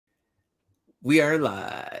We are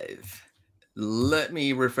live. Let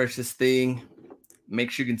me refresh this thing.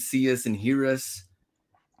 Make sure you can see us and hear us.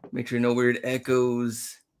 Make sure no weird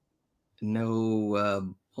echoes.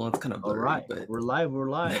 No, well, it's kind of All blurry, right, we're live. We're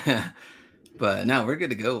live. but now we're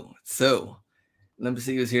good to go. So, let me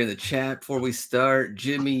see who's here in the chat before we start.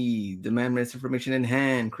 Jimmy, demand minutes information in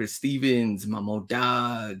hand. Chris Stevens, Mamo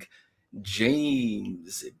Dog,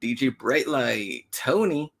 James, DJ Brightlight,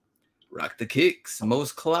 Tony, Rock the Kicks,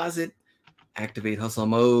 Most Closet, Activate Hustle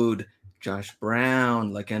Mode, Josh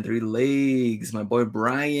Brown, like on 3 legs, my boy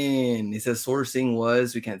Brian. He says sourcing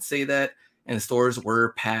was, we can't say that, and stores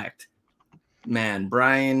were packed. Man,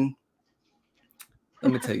 Brian,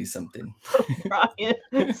 let me tell you something.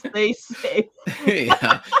 Brian, stay safe.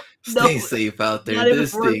 Yeah, stay No, safe out there. not even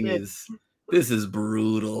This worth thing it. is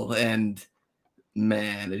brutal, and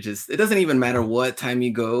man, it doesn't even matter what time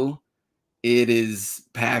you go. It is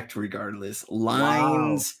packed regardless. Wow.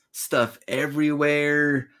 Lines, stuff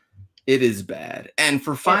everywhere. It is bad. And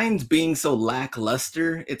for And fines being so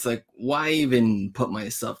lackluster, it's like, why even put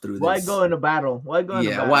myself through why this? go into battle? Why go into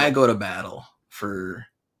Yeah, battle? why go to battle for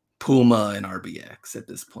Puma and RBX at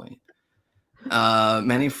this point?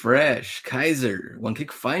 Manny Fresh, Kaiser, One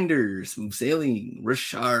Kick Finder, Smooth Sailing,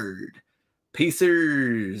 Richard,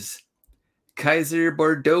 Pacers, Kaiser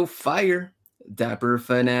Bordeaux Fire, Dapper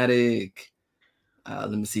Fanatic.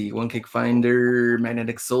 Let me see. One Kick Finder,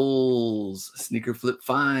 Magnetic Souls, Sneaker Flip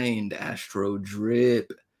Find, Astro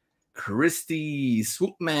Drip, Christy,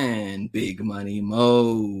 Swoopman, Big Money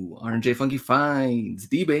Mo, RJ Funky Finds,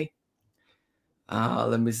 D-Bay.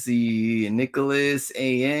 Let me see. Nicholas,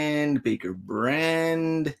 AN, Baker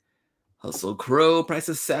Brand, Hustle Crow, Price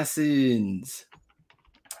Assassins,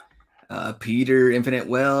 Peter, Infinite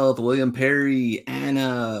Wealth, William Perry,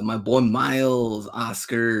 Anna, my boy Miles,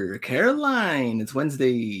 Oscar, Caroline, it's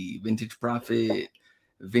Wednesday, Vintage Profit,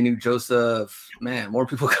 Vinu Joseph, man, more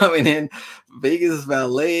people coming in. Vegas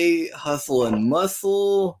Valet, Hustle and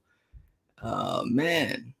Muscle,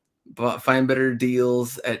 man, but find better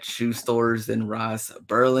deals at shoe stores than Ross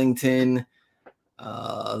Burlington.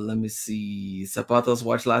 Let me see. Zapatos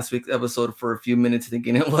watched last week's episode for a few minutes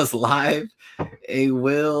thinking it was live. A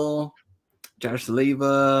Will, Josh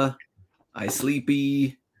Leva, I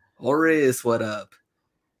Sleepy, Horace, what up?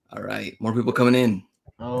 All right, more people coming in.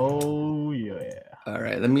 Oh yeah. All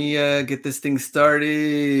right, let me get this thing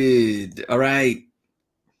started. All right,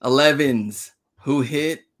 11s. Who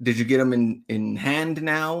hit? Did you get them in hand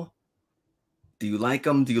now? Do you like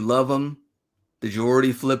them? Do you love them? Did you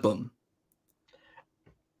already flip them?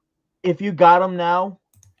 If you got them now,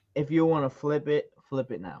 if you want to flip it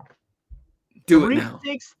now. Do it now.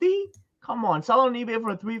 360? Come on, sell on eBay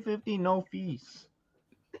for 350, no fees.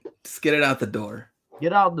 Just get it out the door.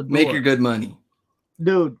 Get out the door. Make your good money.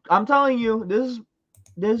 Dude, I'm telling you, this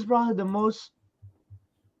is probably the most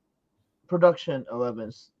production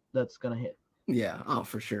 11s that's gonna hit. Yeah, oh,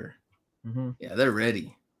 for sure. Mm-hmm. Yeah, they're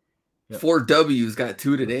ready. Yep. 4W's got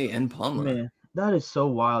 2 today and Palma. Man, that is so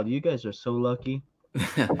wild. You guys are so lucky.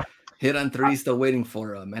 Hit on 3, still waiting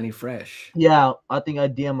for Manny Fresh. Yeah, I think I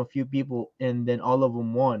DM a few people and then all of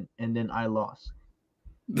them won and then I lost.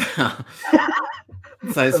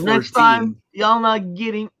 Size So next 14. time, y'all not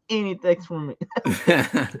getting any text from me.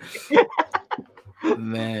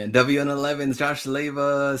 Man, WN11s, Josh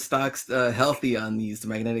Leva stocks healthy on these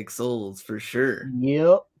magnetic souls for sure.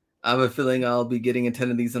 Yep. I have a feeling I'll be getting a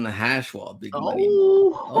 10 of these on the hash wall. Big money.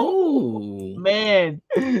 Oh, man,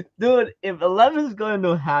 dude! If 11 is going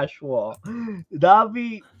to hash wall, that'd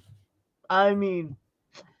be. I mean,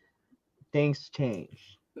 things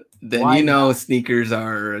change. Then Why you know not? sneakers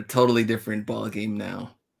are a totally different ball game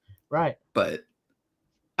now. Right. But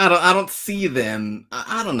I don't see them.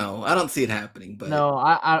 I don't know. I don't see it happening. But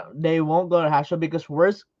No, they won't go to hash wall because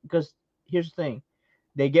here's the thing,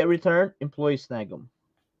 they get returned, employees snag them.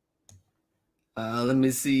 Let me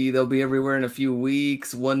see. They'll be everywhere in a few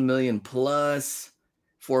weeks. 1 million plus.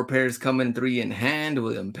 4 pairs coming, 3 in hand.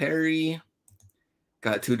 William Perry.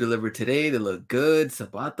 Got 2 delivered today. They look good.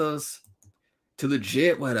 Zapatos. Too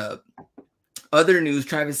legit. What up? Other news,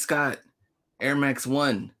 Travis Scott. Air Max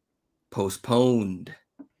 1. Postponed.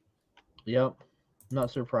 Yep. Not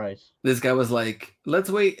surprised. This guy was like, let's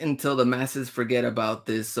wait until the masses forget about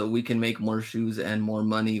this so we can make more shoes and more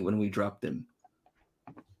money when we drop them.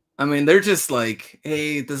 I mean, they're just like,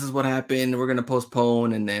 hey, this is what happened. We're going to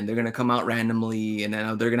postpone, and then they're going to come out randomly, and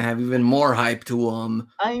then they're going to have even more hype to them.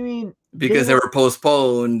 I mean, because they were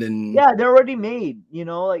postponed. And yeah, they're already made.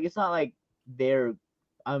 Like it's not like they're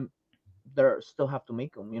still have to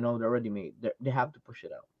make them. They're already made. They have to push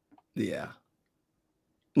it out. Yeah.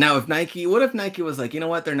 Now, if Nike, what if Nike was like, you know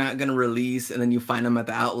what, they're not gonna release, and then you find them at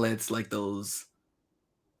the outlets like those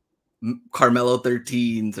Carmelo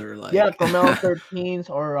 13s or Yeah, like, Carmelo 13s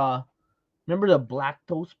or remember the Black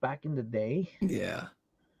Toast back in the day? yeah,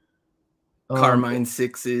 Um, Carmine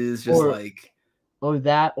 6s, just or like,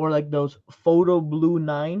 that, or like those photo blue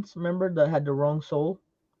 9s. Remember that had the wrong sole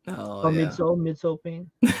oh or yeah. midsole paint.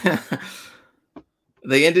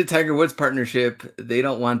 They ended Tiger Woods partnership. They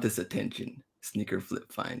don't want this attention. Sneaker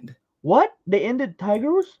Flip Find. What? They ended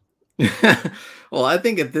Tigers? Well, I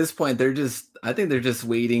think at this point I think they're just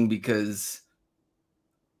waiting because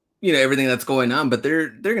everything that's going on, but they're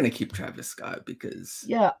gonna keep Travis Scott because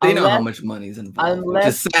Yeah, they know how much money's involved, which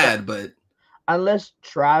is sad, but unless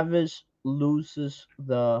Travis loses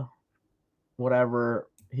the whatever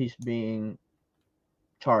he's being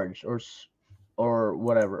charged or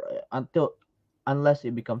whatever unless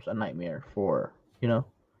it becomes a nightmare for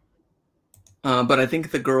but I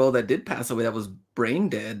think the girl that did pass away, that was brain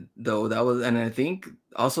dead though. That was, and I think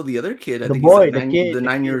also the other kid, I the think he's like boy, the kid,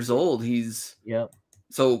 9 years old. He's yeah.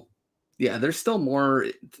 so yeah, there's still more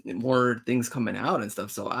things coming out and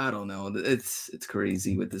stuff. So I don't know. It's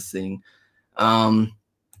crazy with this thing.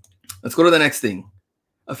 Let's go to the next thing.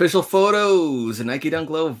 Official photos, Nike Dunk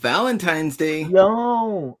Low Valentine's Day.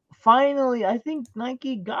 Yo, finally, I think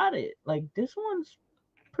Nike got it. Like, this one's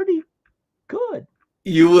pretty good.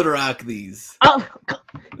 You would rock these.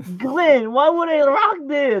 Glenn, why would I rock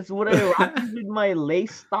this? Would I rock this with my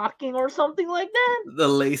lace stocking or something like that? The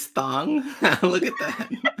lace thong. Look at that.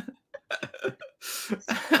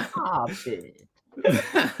 Stop it.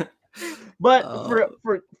 But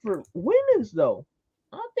for women's though,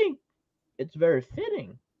 I think it's very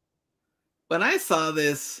fitting. When I saw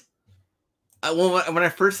this, when I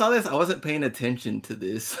first saw this, I wasn't paying attention to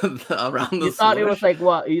this around the. You thought it was like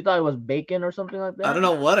what? You thought it was bacon or something like that? I don't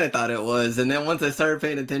know what I thought it was, and then once I started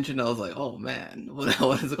paying attention, I was like, "Oh man,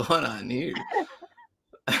 what is going on here?"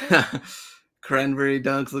 Cranberry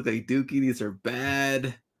dunks look like Dookie. These are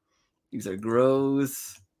bad. These are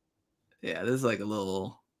gross. Yeah, this is like a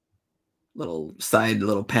little side,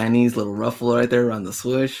 little panties, little ruffle right there around the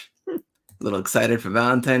swoosh. A little excited for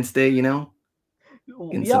Valentine's Day,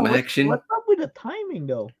 in some action. What's up with the timing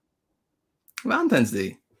though? Valentine's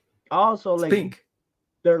Day. Also, it's like pink.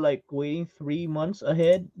 They're like waiting 3 months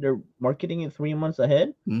ahead. They're marketing it 3 months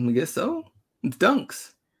ahead. I guess so. It's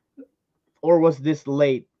dunks. Or was this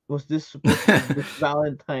late? Was this supposed to be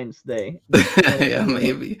Valentine's Day? Yeah,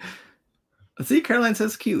 maybe. Let's see. Caroline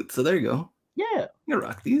says cute. So there you go. Yeah. You can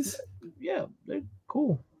rock these. Yeah, they're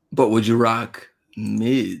cool. But would you rock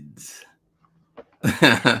mids?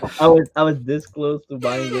 I was this close to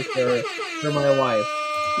buying this for my wife.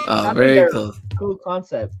 Oh, very close. Cool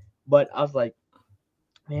concept. But I was like,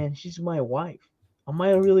 man, she's my wife. Am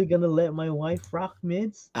I really gonna let my wife rock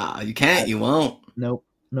mids? You can't. You won't. Nope,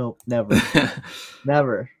 never.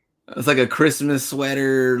 Never. It's like a Christmas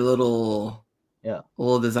sweater, little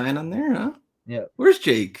design on there, huh? Yeah. Where's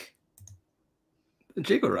Jake?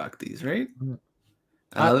 Jake will rock these, right?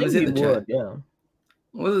 I think he would. Chat. Yeah.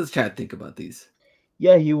 What does the chat think about these?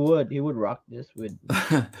 Yeah, he would. He would rock this with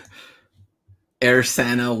Air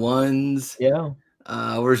Santa ones. Yeah.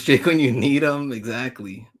 Where's Jake when you need him?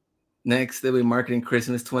 Exactly. Next, they'll be marketing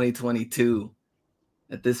Christmas 2022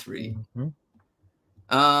 at this rate. Mm-hmm.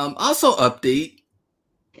 Also, update.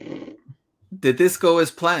 Did this go as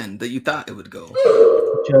planned that you thought it would go?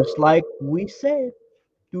 Just like we said,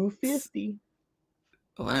 250.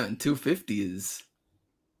 Oh, I mean, 250 is.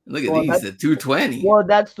 Look at these at 220. Well,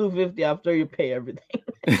 that's 250 after you pay everything.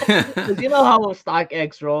 Because you know how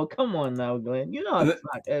StockX roll. Come on now, Glenn. You know how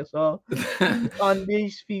StockX roll. On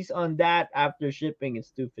these fees on that after shipping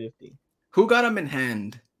is 250. Who got them in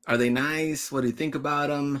hand? Are they nice? What do you think about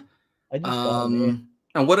them? I just got them.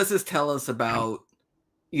 And what does this tell us about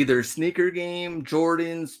either sneaker game,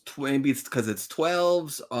 Jordans? Maybe it's because it's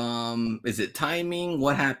 12s. Is it timing?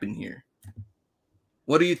 What happened here?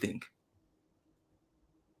 What do you think?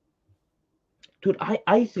 Dude,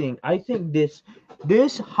 I think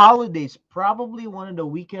this holiday is probably one of the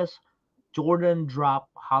weakest Jordan drop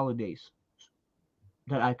holidays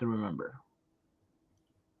that I can remember.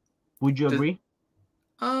 Would you agree?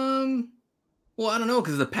 Well, I don't know,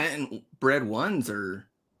 because the patent bred ones are.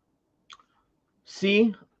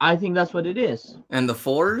 See, I think that's what it is. And the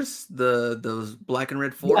fours, those black and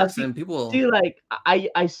red fours, and people. See, like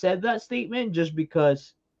I said that statement just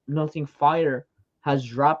because nothing fire has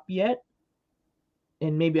dropped yet.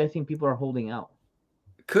 And maybe I think people are holding out.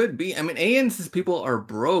 Could be. I mean, AN says people are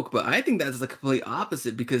broke, but I think that's the complete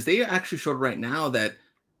opposite because they actually showed right now that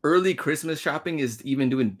early Christmas shopping is even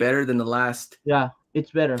doing better than the last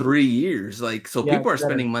It's better. 3 years. Like, so Yeah, people it's are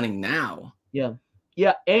better. spending money now. Yeah,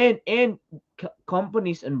 yeah, and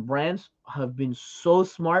companies and brands have been so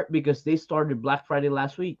smart because they started Black Friday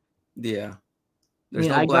last week. Yeah. I There's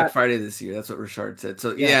mean, no I Black got Friday this year. That's what Richard said.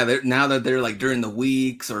 So yeah, yeah, now that they're like during the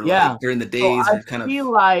weeks or yeah. like during the So days, they're kind of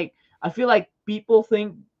I feel like people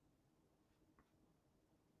think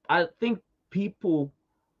I think people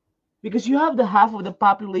because you have the half of the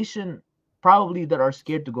population probably that are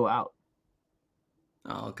scared to go out.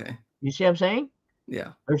 oh, okay. You see what I'm saying?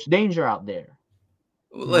 Yeah. There's danger out there.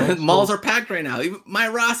 Malls So are packed right now. Even my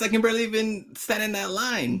Ross, I can barely even stand in that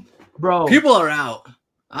line. bro, People are out.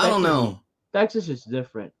 I don't Texas is know. Texas is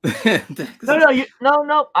different. No, Texas. no,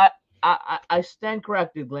 no. I stand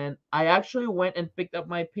corrected, Glenn. I actually went and picked up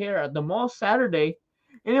my pair at the mall Saturday,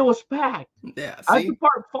 and it was packed. Yeah, I had to see?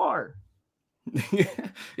 park far.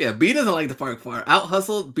 Yeah, B doesn't like to park far. Out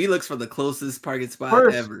hustled, B looks for the closest parking spot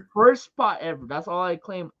First, ever. first spot ever. That's all I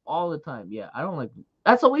claim all the time. Yeah, I don't like.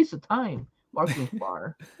 That's a waste of time parking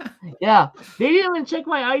far. Yeah, they didn't even check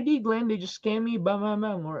my ID, Glenn. They just scanned me, bam, bam,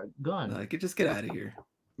 bam, we're gone. Like, just get out of here.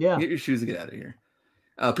 Yeah, Get your shoes and get out of here.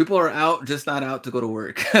 People are out, just not out to go to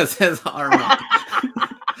work, says Arma.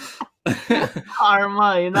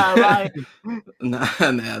 Karma, you're not lying.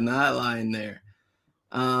 not lying there.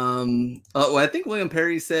 Well, I think William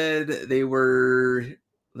Perry said they were,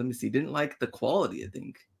 let me see, didn't like the quality, I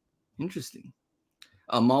think. Interesting.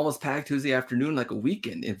 Mall was packed Tuesday afternoon like a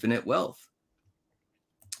weekend. Infinite Wealth.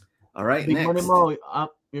 All right, Big Money next. Mo,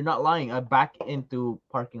 you're not lying. I back into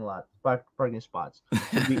parking spots.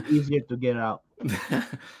 It'd be easier to get out.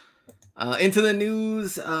 Into the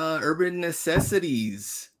news, Urban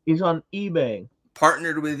Necessities He's on eBay.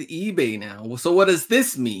 partnered with eBay now. So what does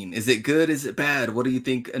this mean? Is it good? Is it bad? What do you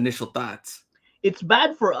think? Initial thoughts? It's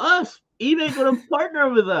bad for us. eBay gonna partner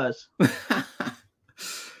with us.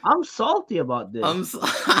 I'm salty about this. I'm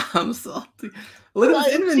salty. Look at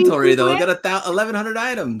this inventory though. We got 1,100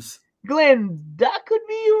 items. Glenn, that could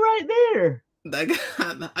be you right there.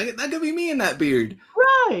 That could be me in that beard.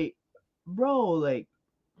 Right, bro.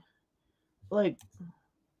 Like,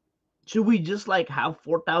 should we just like have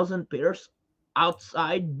 4,000 pairs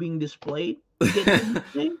outside being displayed? I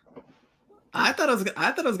thought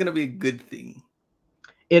it was gonna be a good thing.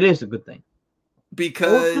 It is a good thing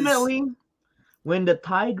because ultimately, when the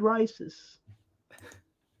tide rises,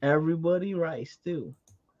 everybody rises too.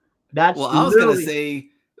 That's well, I was gonna say,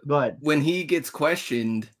 but when he gets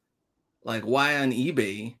questioned, like why on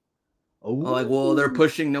eBay, like, oh, well, they're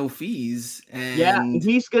pushing no fees, and yeah,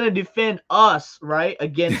 he's gonna defend us, right,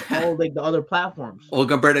 against all like the other platforms. Well,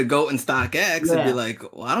 compared to Goat and StockX, it'd be like,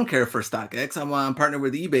 well, I don't care for StockX. I'm partnered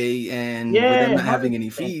with eBay, and with them not having any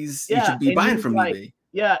fees, you should be buying from eBay.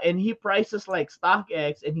 Yeah, and he prices like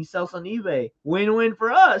StockX, and he sells on eBay. Win-win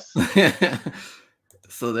for us.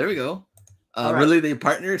 So there we go. Really, they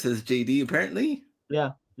partner, says JD. Apparently.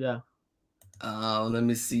 Yeah. Let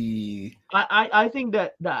me see. I think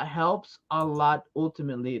that helps a lot.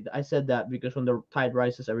 Ultimately, I said that because when the tide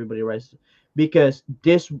rises, everybody rises. Because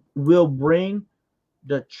this will bring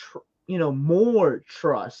the more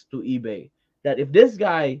trust to eBay. That if this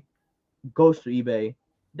guy goes to eBay,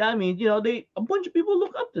 that means a bunch of people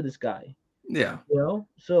look up to this guy. Yeah.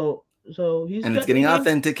 So he's and it's getting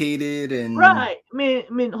authenticated and right. I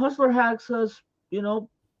mean, Hustler Hacks has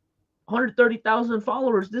 130,000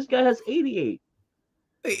 followers. This guy has 88.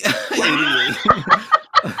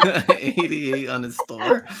 88 on his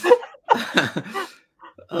store.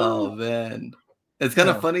 Oh man, it's kind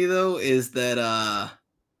of funny though. Is that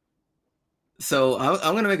so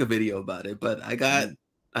I'm gonna make a video about it, but I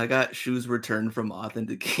got shoes returned from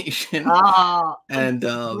authentication, and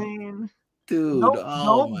dude,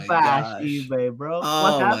 don't bash eBay, bro.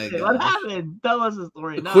 What happened? What happened? Tell us the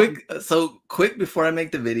story now. Quick before I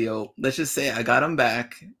make the video, let's just say I got them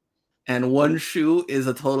back, and one shoe is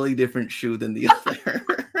a totally different shoe than the other.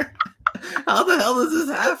 How the hell does this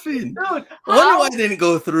happen? Dude, I wonder why it didn't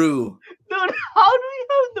go through. Dude, how do we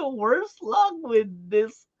have the worst luck with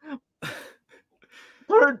this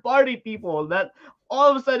third party people that all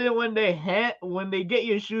of a sudden when they get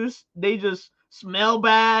your shoes, they just smell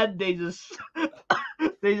bad. They just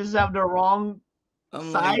have the wrong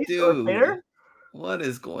size or pair. What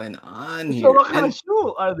is going on here? So what kind of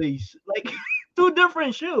shoe are these? Like 2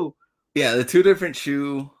 different shoe. Yeah, the 2 different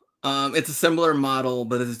shoe. It's a similar model,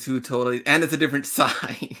 but it's 2 totally, and it's a different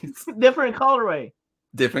size. Different colorway.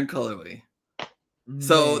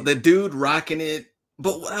 So the dude rocking it,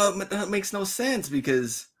 but that makes no sense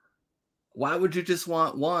because why would you just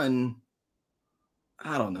want one?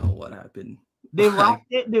 I don't know what happened. They rocked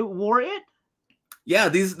it. They wore it. Yeah,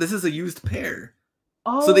 this is a used pair.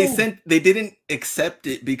 So Oh. they didn't accept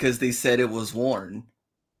it because they said it was worn.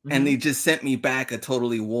 And Hmm. they just sent me back a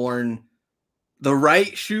totally worn. The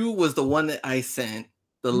right shoe was the one that I sent.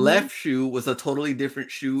 The Hmm. left shoe was a totally different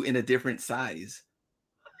shoe in a different size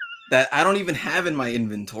that I don't even have in my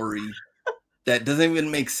inventory. That doesn't even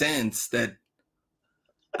make sense. That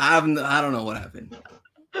I don't know what happened,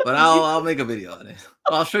 but I'll make a video on it.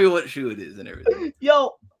 I'll show you what shoe it is and everything.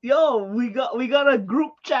 Yo, we got a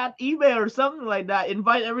group chat eBay or something like that.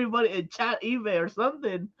 Invite everybody in chat eBay or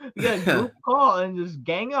something. We got a group call and just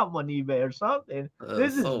gang up on eBay or something.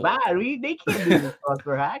 This is So bad. They can't do this to us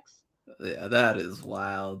for hacks. yeah, that is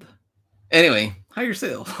wild. Anyway, higher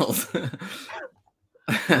sales.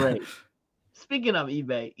 Great. Speaking of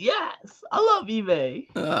eBay, yes, I love eBay.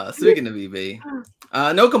 Speaking of eBay,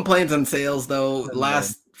 no complaints on sales though. Man,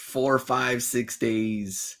 Last 4, 5, 6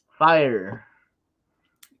 days, fire.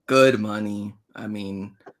 good money. I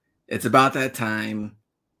mean, it's about that time.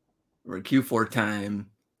 We're Q4 time.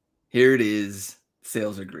 Here it is.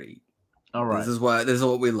 Sales are great. All right. This is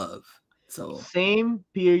what we love. So Same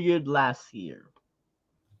period last year.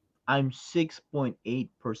 I'm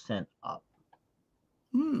 6.8% up.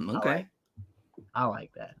 I okay. like I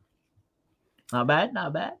like that. Not bad,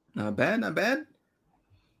 not bad. Not bad, not bad.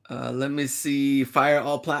 Let me see. Fire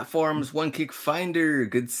all platforms. One Kick Finder.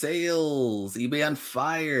 Good sales. eBay on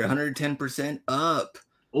fire. 110% up.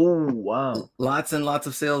 Oh wow. Lots and lots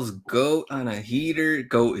of sales. Goat on a heater.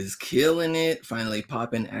 Goat is killing it. Finally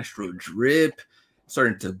popping Astro Drip.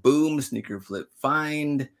 Starting to boom. Sneaker Flip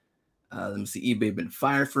Find. Let me see. eBay been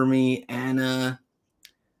fire for me. Anna.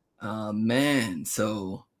 Man.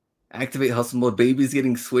 So activate hustle mode. Baby's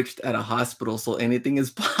getting switched at a hospital, so anything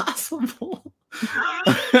is possible.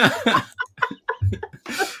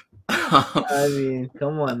 I mean,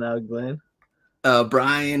 come on now, Glenn.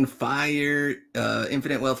 Brian, fire.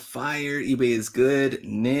 Infinite Wealth, fire. eBay is good.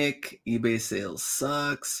 Nick, eBay sales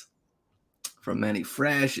sucks. From Manny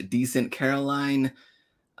Fresh, decent. Caroline.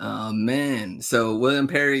 Man. So William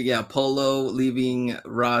Perry, yeah, Polo leaving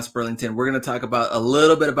Ross Burlington. We're gonna talk about a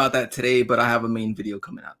little bit about that today, but I have a main video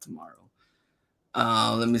coming out tomorrow.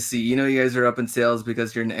 Let me see. You know, you guys are up in sales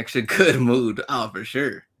because you're in an extra good mood. Oh, for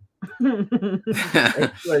sure.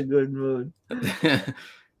 Extra good mood.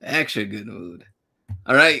 Extra good mood.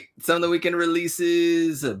 All right. Some of the weekend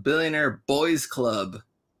releases. Billionaire Boys Club,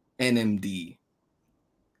 NMD.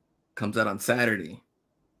 Comes out on Saturday.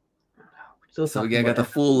 So yeah, I got the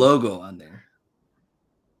full logo on there.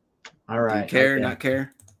 All right. Do you care? Okay. Not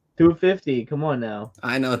care? $250. Come on now.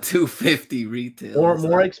 I know, $250 retail. Or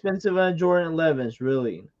more expensive than Jordan 11s.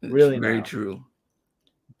 Really, really. Very now. True.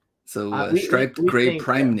 So striped we gray think,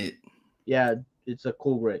 prime knit. Yeah, it's a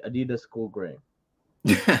cool gray. Adidas cool gray.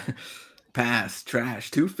 Pass.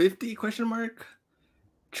 Trash. $250? Question mark.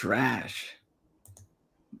 Trash.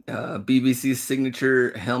 BBC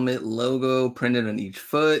signature helmet logo printed on each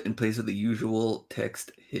foot in place of the usual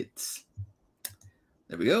text hits.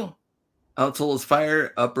 There we go. Outsole is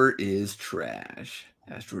fire. Upper is trash.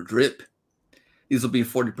 Astro Drip. These will be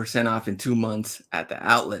 40% off in 2 months at the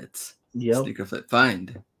outlets. Yep. Sneaker Flip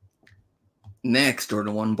Find. Next,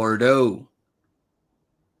 Jordan 1 Bordeaux.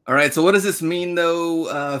 All right, so what does this mean,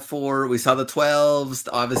 though, for... We saw the 12s.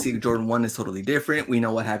 Obviously, Jordan 1 is totally different. We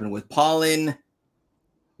know what happened with Pollen.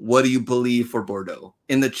 What do you believe for Bordeaux?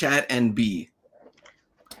 In the chat and B.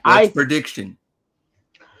 What's prediction?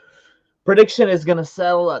 Prediction is going to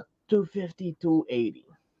settle at 250, 280.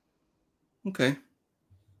 Okay.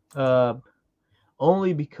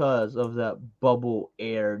 Only because of that bubble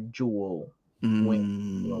air jewel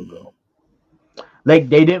wing logo. Like,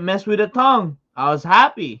 they didn't mess with the tongue. I was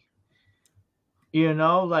happy. You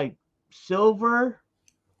know, like silver,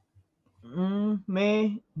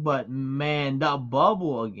 but man, that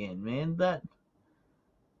bubble again, man. That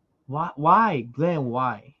why, Glenn?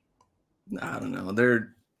 Why? I don't know.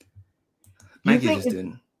 They're you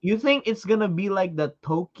think it's gonna be like the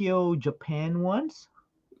Tokyo, Japan ones?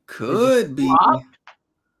 Could be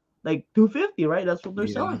like 250, right? That's what they're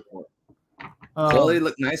selling for. Quality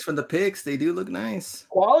look nice from the pics. They do look nice.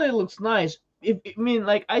 Quality looks nice. I mean,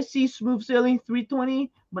 like I see smooth sailing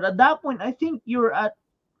 320, but at that point, I think you're at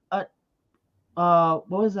what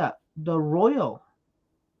was that? The Royal.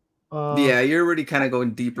 Yeah, you're already kind of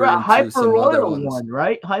going deeper into Hyper some Royal other ones. one,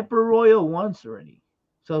 right? Hyper Royal ones already.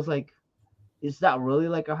 So it's like, is that really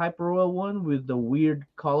like a Hyper Royal one with the weird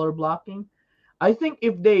color blocking? I think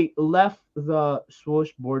if they left the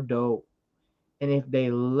swoosh Bordeaux, and if they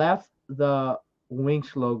left the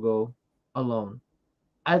Wings logo alone,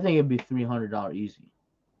 I think it'd be $300 easy.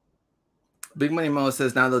 Big Money Mo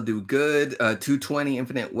says now they'll do good. 220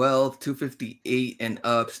 Infinite Wealth, 258 and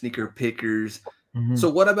up sneaker pickers. Mhm. So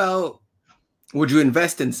what about, would you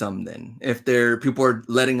invest in some then? If people are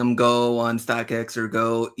letting them go on StockX or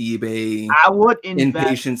Go, eBay, I would invest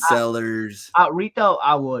impatient sellers. at retail.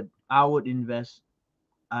 I would invest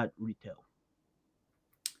at retail.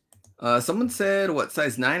 Someone said what,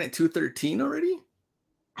 size 9 at 213 already?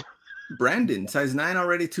 Brandon, size 9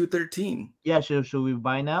 already, 213. Yeah, should we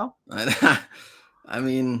buy now? I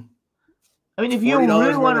mean, I mean, if you $40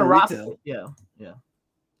 really more want to than rock retail. it, yeah,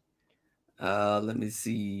 yeah, Let me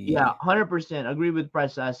see. yeah, 100% agree with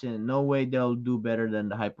Price Assassin. No way they'll do better than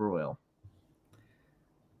the Hyper Royal.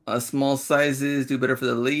 Small sizes do better for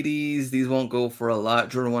the ladies. These won't go for a lot.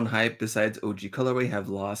 Jordan 1 hype besides OG colorway have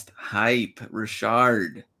lost hype.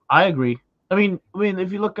 Richard. I agree. I mean,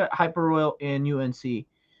 if you look at Hyper Royal and UNC,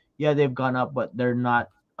 yeah, they've gone up, but they're not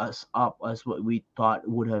as up as what we thought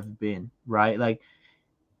would have been, right? Like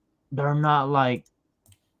they're not like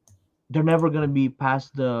they're never gonna be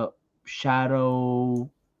past the shadow,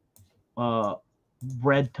 uh,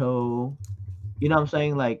 red toe. You know what I'm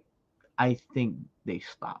saying? Like I think they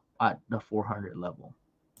stop at the 400 level.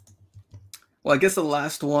 Well, I guess the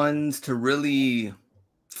last ones to really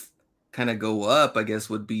kind of go up, I guess,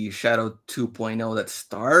 would be Shadow 2.0 that's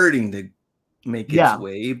starting to make its Yeah,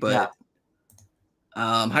 way. yeah. But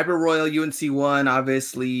Hyper Royal, UNC1,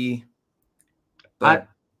 obviously. I But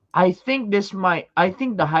I think this might. I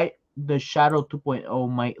think the Shadow 2.0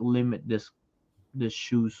 might limit this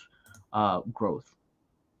shoes growth,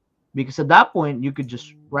 because at that point you could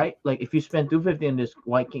just, right, like if you spend 250 on this,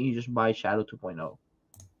 why can't you just buy Shadow 2.0?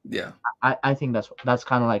 yeah. I think that's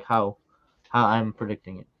kind of like how I'm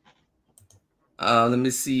predicting it. Let me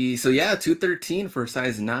see. So yeah, 213 for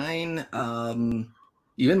size 9.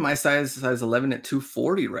 Even my size 11 at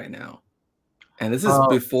 240 right now. And this is Uh,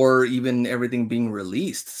 before even everything being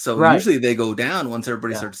released. So right. usually they go down once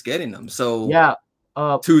everybody Yeah. starts getting them. So Yeah.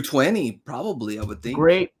 220 probably, I would think.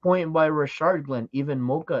 Great point by Rashard Glenn. Even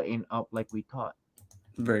Mocha ain't up like we thought,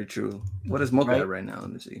 Very true. What is Mocha right? at right now? Let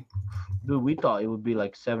me see. Dude, we thought it would be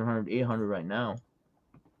like 700, 800 right now.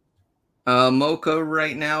 Mocha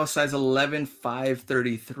right now, size 11,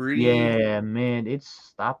 533. Yeah, man, it's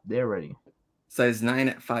stopped there already. Size 9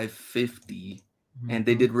 at 550. And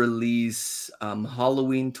they Mhm. did release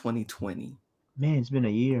Halloween 2020. Man, it's been a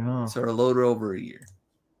year, huh? So a little over a year.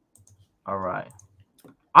 All right.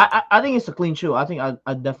 I think it's a clean shoe. I think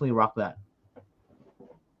I definitely rock that.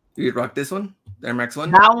 You'd rock this one? The Air Max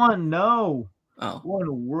 1? That one, no. Oh. What in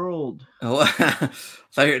the world? Oh, I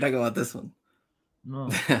thought you were talking about this one. No.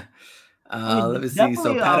 I mean, Let me see. So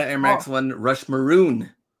definitely Pata Air Max 1 Rush Maroon.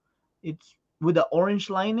 it's with the orange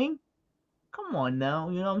lining. Come on now,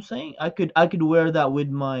 you know what I'm saying? I could wear that with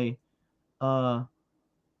my uh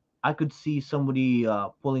I could see somebody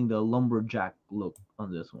pulling the lumberjack look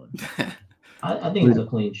on this one. I think it's a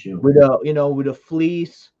clean shoe. With a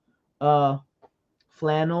fleece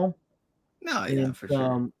flannel No, yeah, and for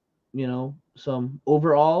some some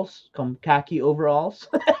overalls, some khaki overalls.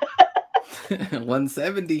 sure.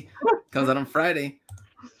 170 comes out on Friday.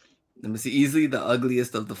 Let me see. Easily the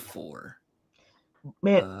ugliest of the 4.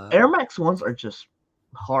 Man, Air Max ones are just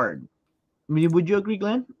hard. I mean, would you agree,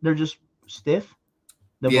 Glenn? They're just stiff.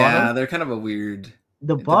 Yeah, they're kind of a weird.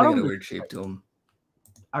 The They get a bottom weird shape to them.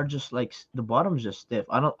 are just like the bottom's just stiff.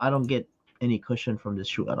 I don't get any cushion from this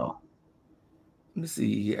shoe at all. Let me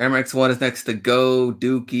see. Air Max 1 is next to Go,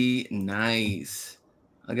 Dookie. Nice.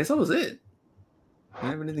 I guess that was it. I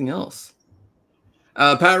don't have anything else.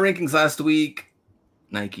 Power rankings last week.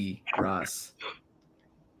 Nike, Ross,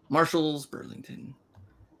 Marshalls, Burlington.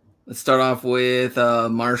 Let's start off with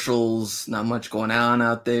Marshalls. Not much going on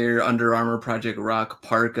out there. Under Armour Project Rock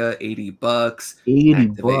Parka, $80.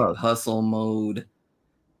 Activate $80. hustle mode.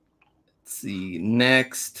 Let's see.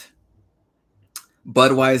 Next,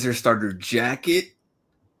 Budweiser starter jacket.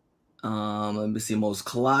 Let me see. Mo's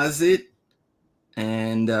Closet.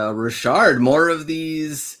 And Richard, more of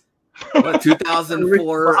these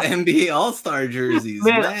 2004 NBA All-Star jerseys.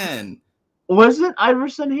 Man. Wasn't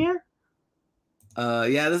Iverson here?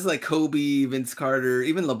 Yeah, this is like Kobe, Vince Carter,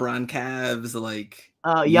 even LeBron Cavs, like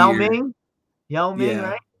Yao Ming? Yao Ming, yeah.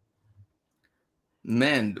 right?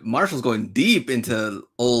 Man, Marshall's going deep into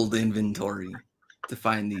old inventory to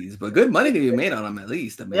find these, but good money to be made on them at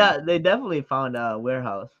least. I mean, Yeah, they definitely found a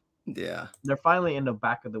warehouse. Yeah. They're finally in the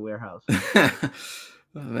back of the warehouse.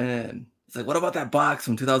 Oh, man. It's like, what about that box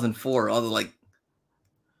from 2004? All the like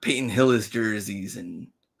Peyton Hillis jerseys and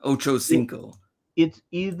Ocho Cinco. It's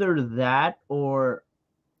either that or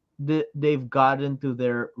they've gotten to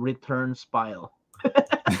their return spiral.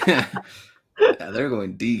 Yeah, they're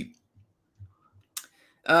going deep.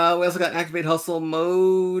 We also got Activate Hustle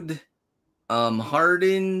mode.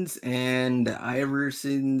 Hardens and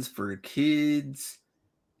Iversons for kids,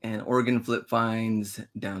 and Oregon flip fines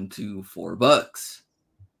down to $4.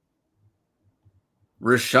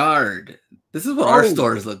 Richard. This is what our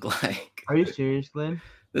stores look like. Are you serious, Glenn?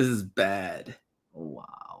 This is bad.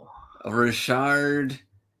 Wow. Richard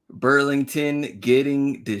Burlington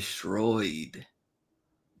getting destroyed.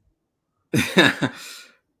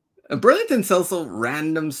 Burlington sells some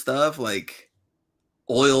random stuff like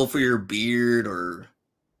oil for your beard or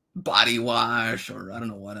body wash, or I don't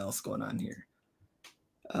know what else going on here.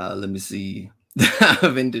 Let me see.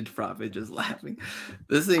 Vintage Profit just laughing.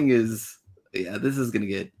 This thing is, this is gonna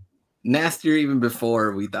get nastier even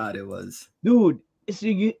before we thought it was. Dude, so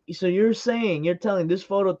you're telling this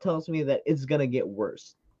photo tells me that it's gonna get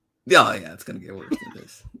worse. Oh yeah, it's gonna get worse than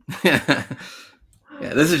this.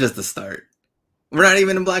 Yeah, this is just the start. We're not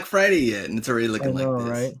even in Black Friday yet, and it's already looking like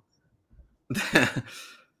this.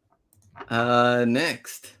 Right?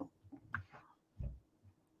 Next.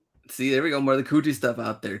 See, there we go. More of the Coochie stuff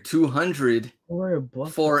out there. 200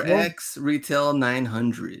 4X retail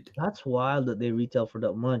 900. That's wild that they retail for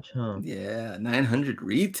that much, huh? Yeah, 900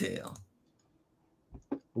 retail.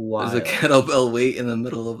 Wow. There's a kettlebell weight in the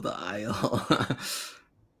middle of the aisle.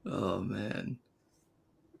 Oh man.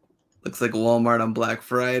 Looks like Walmart on Black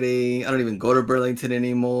Friday. I don't even go to Burlington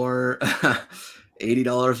anymore.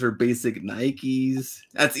 $80 for basic Nikes.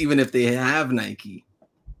 That's even if they have Nike.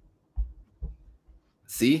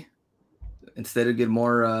 See? Instead of get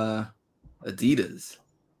more Adidas.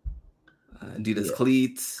 Adidas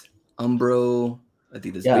cleats, Umbro,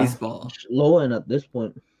 Adidas baseball. Low end at this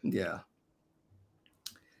point. Yeah.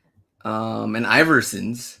 And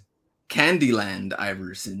Iversons, Candyland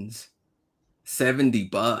Iversons,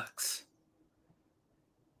 $70.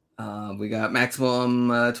 We got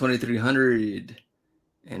Maximum 2300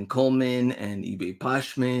 and Coleman and eBay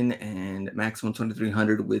Poshman and Maximum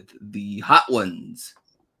 2300 with the Hot Ones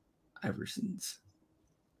Iversons.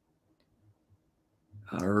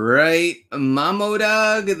 All right, Mamo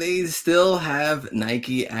Dog, they still have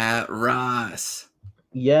Nike at Ross.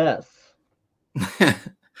 Yes.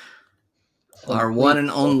 Our one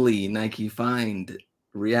and only Nike find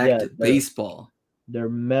React baseball. They're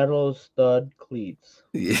metal stud cleats.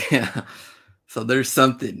 Yeah. So there's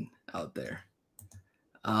something out there.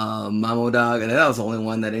 Mamo Dog, and that was the only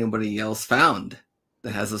one that anybody else found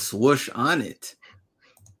that has a swoosh on it.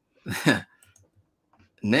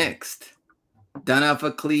 Next. Down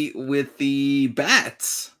Alpha cleat with the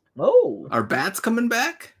bats. Oh. Are bats coming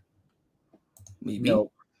back? Maybe.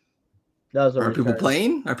 No. Are people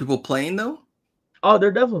playing? Are people playing though? Oh,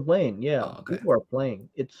 they're definitely playing. Yeah. Oh, okay. People are playing.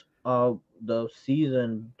 It's the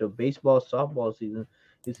season, the baseball, softball season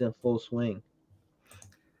is in full swing.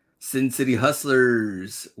 Sin City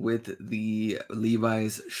Hustlers with the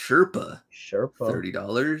Levi's Sherpa.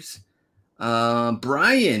 $30.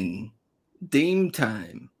 Brian, Dame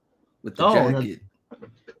Time with the jacket.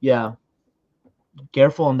 Yeah.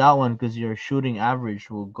 Careful on that one because your shooting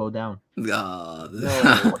average will go down. Oh,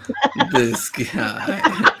 this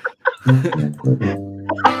guy.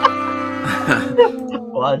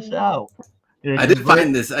 Watch out. I did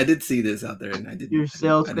find this. I did see this out there, and I did. Your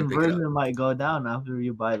sales conversion might go down after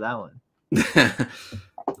you buy that one.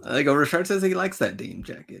 Like Richard says, he likes that Dame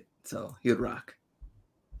jacket, so he would rock.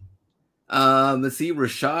 Let's see,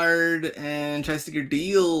 Richard and Tri-Sticker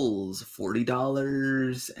Deals,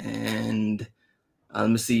 $40, and let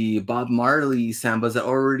me see, Bob Marley Sambas are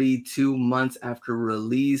already 2 months after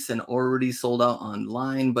release and already sold out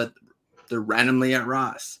online, but they're randomly at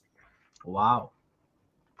Ross. Wow.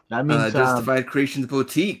 That means Justified Creations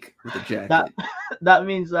Boutique with the jacket. That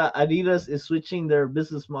means Adidas is switching their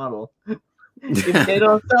business model. If they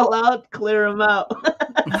don't sell out, clear them out.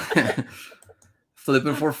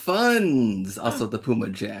 Flipping for funds. Also the Puma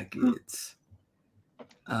jackets.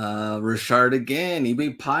 Richard again.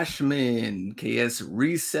 eBay Poshman. KS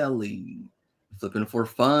reselling. Flipping for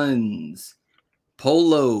funds.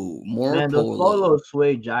 Polo. More Man, Polo. the Polo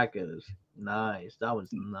suede jacket is nice. That was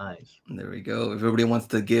nice. There we go. If everybody wants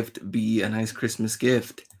the gift, be a nice Christmas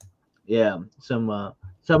gift. Yeah.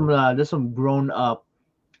 There's some grown up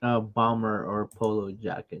bomber or polo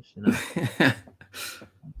jackets, you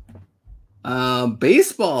know.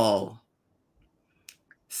 Baseball.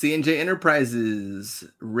 C&J Enterprises,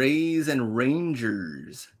 Rays and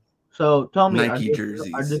Rangers. So tell me, Nike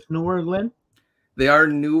jerseys. Are this newer, Glenn? They are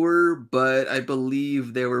newer, but I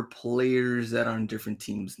believe there were players that are on different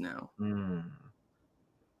teams now.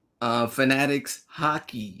 Fanatics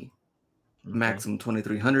Hockey, Maximum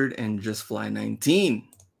 2300 and Just Fly 19.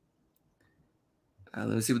 Let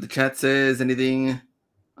me see what the chat says. Anything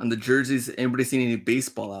on the jerseys? Anybody seen any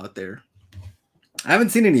baseball out there? I haven't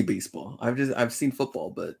seen any baseball. I've seen football,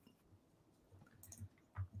 but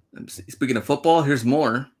speaking of football, here's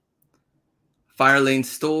more. Fire Lane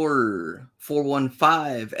Store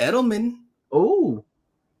 415 Edelman. Oh,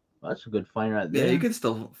 that's a good find right there. Yeah, you can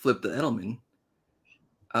still flip the Edelman.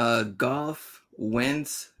 Goff,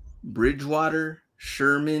 Wentz, Bridgewater,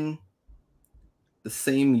 Sherman, the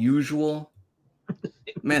same usual.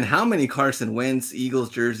 Man, how many Carson Wentz Eagles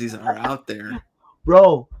jerseys are out there?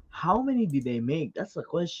 Bro, how many did they make? That's the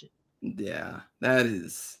question. Yeah, that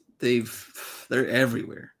is. They're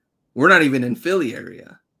everywhere. We're not even in Philly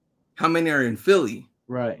area. How many are in Philly?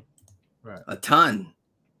 Right. A ton.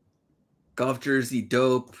 Golf jersey,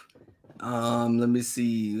 dope. Let me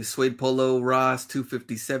see. Suede Polo Ross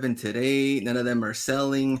 257 today. None of them are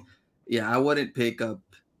selling. Yeah, I wouldn't pick up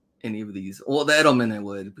any of these. Well, the Edelman I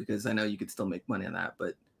would, because I know you could still make money on that,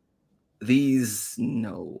 but these,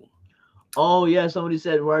 no. Oh yeah, somebody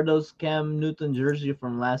said wear those Cam Newton jersey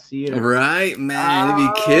from last year. Right, man. They'd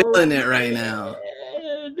be killing it right now.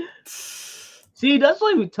 Man. See, that's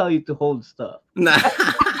why we tell you to hold stuff. Nah.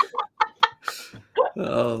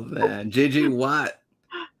 Oh man. JJ Watt,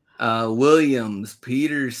 Williams,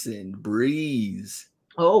 Peterson, Breeze.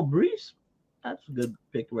 Oh, Breeze. That's a good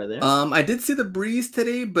pick right there. I did see the Breeze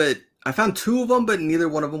today, but I found two of them, but neither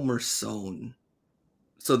one of them were sewn.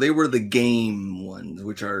 So they were the game ones,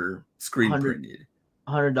 which are screen printed.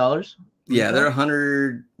 $100? Yeah, they're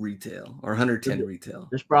 100 retail or 110 retail.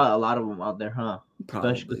 There's probably a lot of them out there, huh?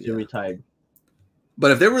 Probably, especially because you're retired.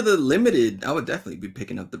 But if they were the limited, I would definitely be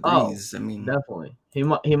picking up the Breeze. Oh, I mean, definitely.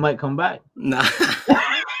 He might come back. Nah.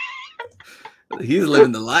 He's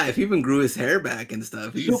living the life. He even grew his hair back and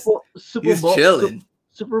stuff. He's Bowl, chilling.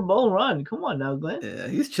 Super Bowl run. Come on now, Glenn. Yeah,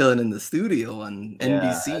 he's chilling in the studio on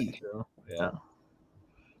NBC. Yeah.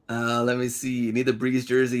 Let me see. Need the Breeze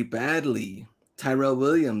jersey badly. Tyrell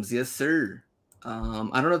Williams, yes, sir. I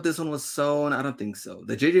don't know if this one was sewn. I don't think so.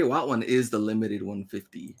 The JJ Watt one is the limited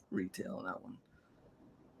 150 retail on that one.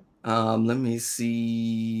 Let me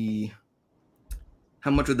see.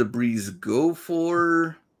 How much would the Breeze go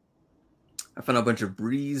for? I found a bunch of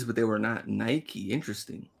Breeze, but they were not Nike.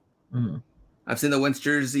 Interesting. Mm-hmm. I've seen the Wentz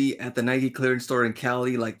jersey at the Nike clearance store in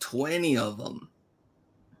Cali, like 20 of them.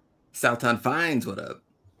 Southtown Finds, what up?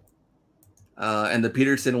 And the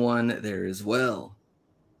Peterson one there as well.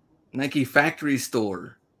 Nike factory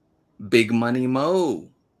store. Big Money Mo.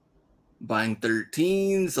 Buying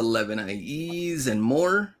 13s, 11 IEs, and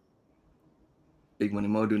more. Big Money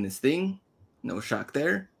Mo doing his thing. No shock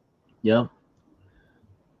there. Yep.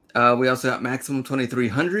 We also got Maximum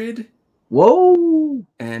 2300. Whoa.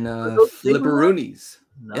 And Flipperoonies.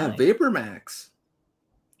 Nice. Yeah, Vapor Max.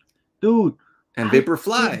 Dude. And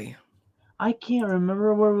Vaporfly. I can't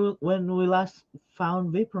remember when we last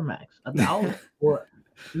found Vapor Max at the outlet.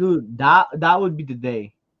 Dude, that would be the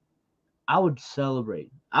day. I would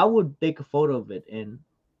celebrate. I would take a photo of it and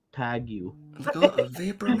tag you. A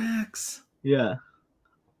Vapor Max. Yeah.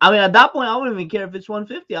 I mean, at that point, I wouldn't even care if it's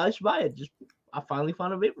 150. I'll just buy it. I finally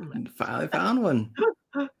found a Vapor Max. Finally found one.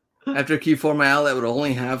 After Q4, my outlet would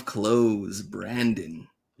only have clothes. Brandon.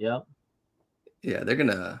 Yep. Yeah,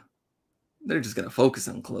 they're just gonna focus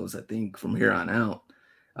on clothes, I think, from here on out.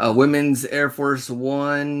 Women's Air Force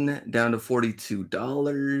One down to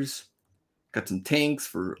 $42. Got some tanks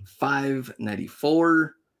for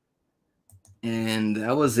 $5.94, and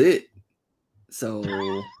that was it. So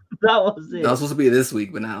that was it. That was supposed to be this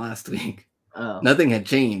week, but not last week. Oh. Nothing had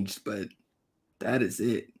changed, but that is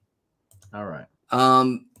it. All right.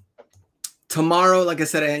 Tomorrow, like I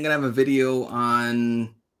said, I ain't gonna have a video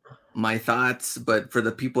on my thoughts, but for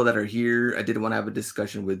the people that are here, I did want to have a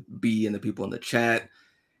discussion with B and the people in the chat.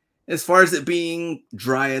 As far as it being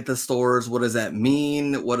dry at the stores, what does that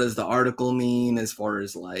mean? What does the article mean as far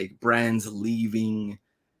as like brands leaving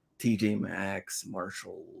TJ Maxx,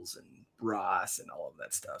 Marshalls, and Ross and all of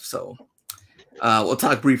that stuff? So we'll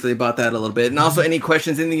talk briefly about that a little bit. And also any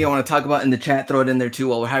questions, anything you want to talk about in the chat, throw it in there too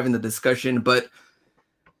while we're having the discussion. But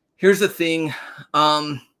here's the thing.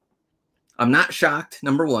 I'm not shocked.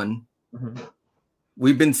 Number one,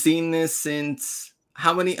 we've been seeing this since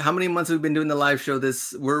how many months have we been doing the live show?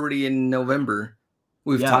 We're already in November.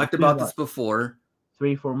 We've talked about this before.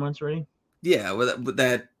 3-4 months already. Yeah, with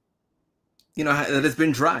that, you know, that has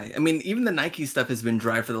been dry. I mean, even the Nike stuff has been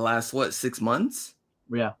dry for the last 6 months.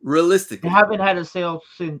 Yeah, realistically, they haven't had a sale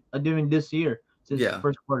since during this year since the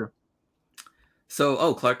first quarter.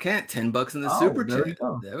 So, Clark Kent, $10 in the super chat.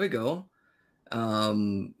 There we go.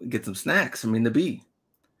 Get some snacks from the B.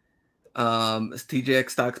 TJX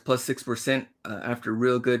stocks plus 6% after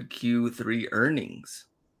real good Q3 earnings.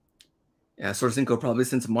 Yeah, Sourcing Co probably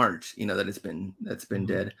since March, that that's been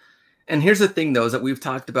dead. And here's the thing, though, is that we've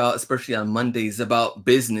talked about, especially on Mondays, about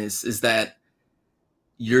business, is that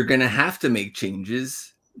you're going to have to make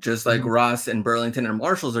changes, just like Ross and Burlington and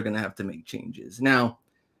Marshalls are going to have to make changes. Now,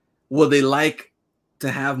 will they like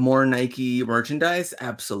to have more Nike merchandise?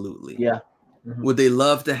 Absolutely. Yeah. Would they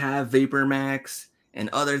love to have Vapor Max and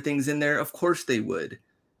other things in there? Of course they would.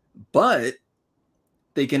 But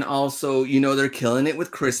they can also, they're killing it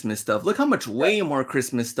with Christmas stuff. Look how much way more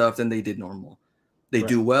Christmas stuff than they did normal. They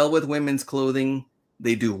do well with women's clothing.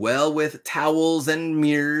 They do well with towels and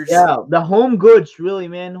mirrors. Yeah, the home goods, really,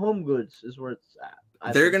 man. Home goods is where it's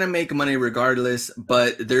at. They're going to make money regardless,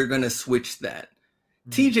 but they're going to switch that.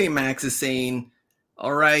 TJ Maxx is saying,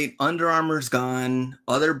 all right, Under Armour's gone,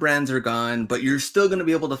 other brands are gone, but you're still going to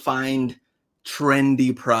be able to find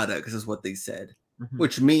trendy products, is what they said,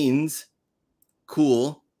 which means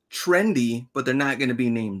cool, trendy, but they're not going to be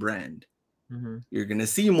name brand. You're going to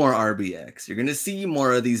see more RBX. You're going to see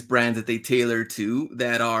more of these brands that they tailor to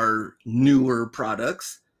that are newer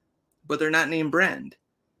products, but they're not name brand.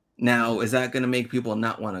 Now, is that going to make people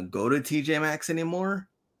not want to go to TJ Maxx anymore?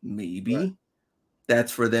 Maybe. Right.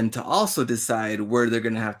 That's for them to also decide where they're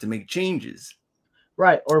going to have to make changes.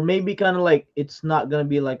 Right. Or maybe kind of like it's not going to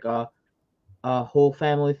be like a whole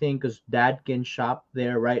family thing because dad can shop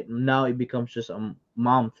there, right? Now it becomes just a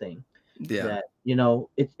mom thing. Yeah. That,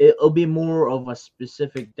 it'll be more of a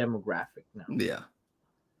specific demographic now. Yeah.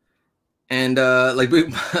 And like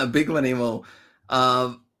Big Money Mo,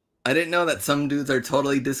 I didn't know that some dudes are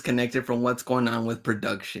totally disconnected from what's going on with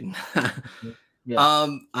production. Yeah.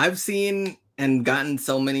 I've seen and gotten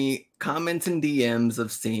so many comments and DMs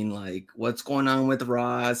of saying like, what's going on with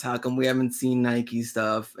Ross? How come we haven't seen Nike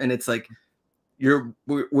stuff? And it's like,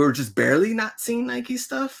 we're just barely not seeing Nike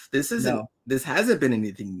stuff. This hasn't been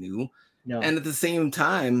anything new. No. And at the same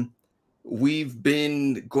time, we've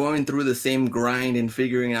been going through the same grind and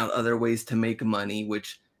figuring out other ways to make money,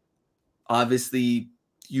 which obviously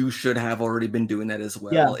you should have already been doing that as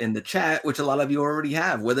well in the chat, which a lot of you already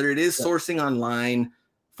have, whether it is sourcing online,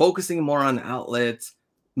 focusing more on outlets,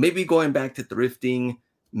 maybe going back to thrifting,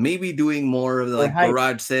 maybe doing more of like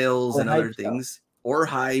garage sales and other things, or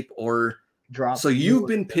hype, or drop. So you've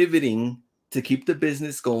been pivoting to keep the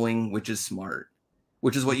business going, which is smart,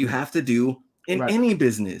 which is what you have to do in any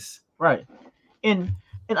business. Right. And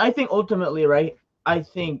I think ultimately, right, I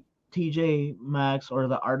think TJ Maxx or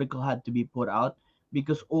the article had to be put out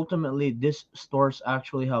because ultimately these stores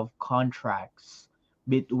actually have contracts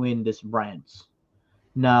between these brands.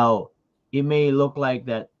 Now, it may look like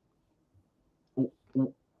that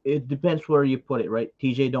it depends where you put it, right?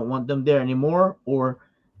 TJ don't want them there anymore, or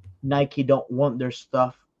Nike don't want their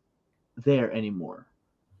stuff there anymore.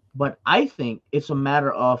 But I think it's a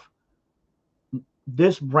matter of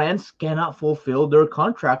these brands cannot fulfill their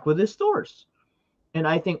contract with the stores. And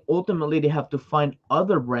I think ultimately they have to find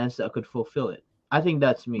other brands that could fulfill it. I think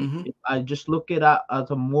that's me. I just look at it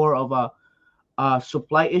as a more of a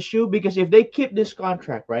supply issue, because if they keep this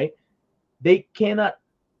contract, right, they cannot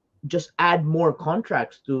just add more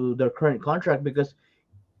contracts to their current contract, because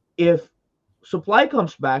if supply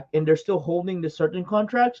comes back and they're still holding the certain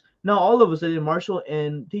contracts, now all of a sudden Marshall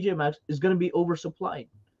and TJ Maxx is going to be oversupplied.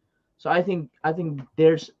 So I think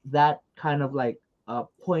there's that kind of like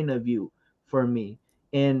point of view for me.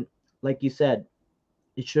 And like you said,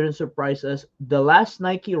 it shouldn't surprise us. The last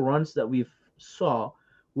Nike runs that we saw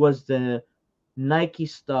was the Nike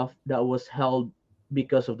stuff that was held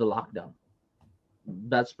because of the lockdown.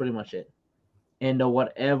 That's pretty much it. And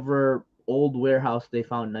whatever old warehouse they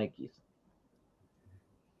found Nikes.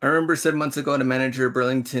 I remember 7 months ago, the manager of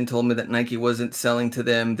Burlington told me that Nike wasn't selling to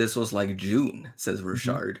them. This was like June, says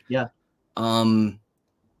Richard. Yeah. And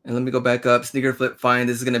let me go back up. Sneaker Flip find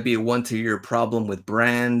this is going to be a 1 2 year problem with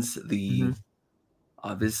brands.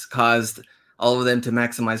 This caused all of them to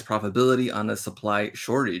maximize profitability on a supply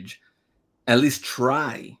shortage. At least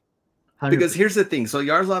try. 100%. Because here's the thing. So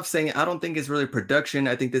Yaroslav saying, I don't think it's really production.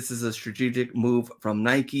 I think this is a strategic move from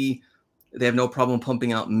Nike. They have no problem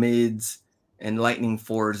pumping out mids and lightning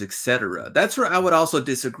fours, etc. That's where I would also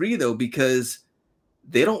disagree, though, because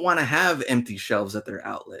they don't want to have empty shelves at their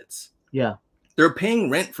outlets. Yeah. They're paying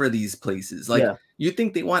rent for these places. Like, you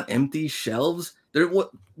think they want empty shelves? There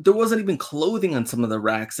wasn't even clothing on some of the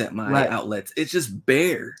racks at my outlets. It's just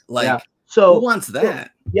bare. Like, so who wants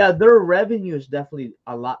that? Their revenue is definitely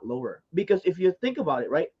a lot lower. Because if you think about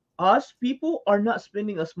it, right, us people are not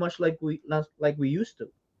spending as much like we used to.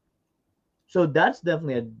 So that's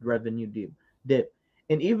definitely a revenue dip.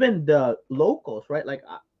 And even the locals, right? Like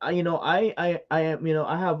I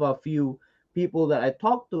have a few people that I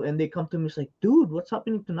talk to, and they come to me and say, dude, what's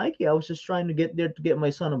happening to Nike? I was just trying to get there to get my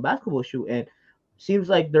son a basketball shoe, and seems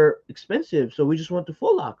like they're expensive, so we just went to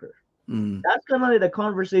Foot Locker. Mm, That's kind of like the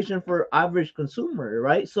conversation for average consumer,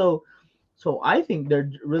 right? So I think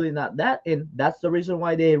they're really not that, and that's the reason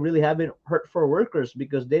why they really haven't hurt for workers,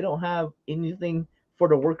 because they don't have anything for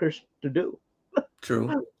the workers to do.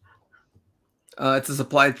 true. It's a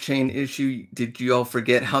supply chain issue. Did you all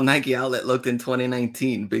forget how Nike Outlet looked in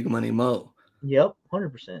 2019? Big Money Mo. Yep,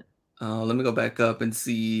 100%. Let me go back up and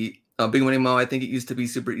see. Big Money Mo, I think it used to be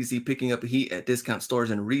super easy picking up heat at discount stores,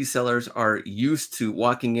 and resellers are used to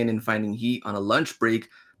walking in and finding heat on a lunch break,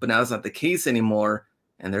 but now it's not the case anymore,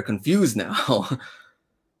 and they're confused now.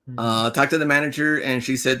 Talked to the manager, and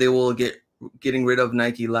she said they will getting rid of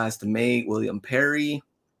Nike last May. William Perry.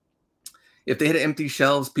 If they had empty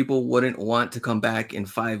shelves, people wouldn't want to come back in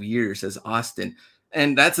 5 years, says Austin.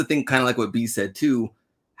 And that's the thing, kind of like what B said too.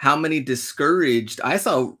 How many discouraged, I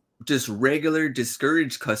saw just regular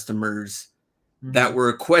discouraged customers that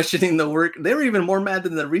were questioning the work. They were even more mad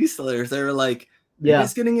than the resellers. They were like, are you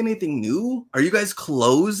guys getting anything new? Are you guys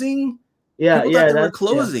closing? People thought they were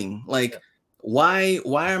closing. Why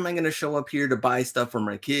am I going to show up here to buy stuff for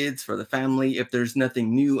my kids, for the family, if there's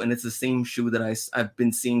nothing new and it's the same shoe that I've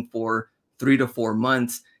been seeing for 3 to 4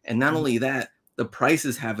 months? And not only that, the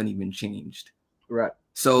prices haven't even changed. Right.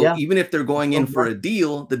 So even if they're going in for a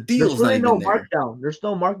deal, the deal's not even there. Markdown. There's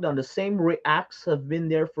no markdown. The same Reacts have been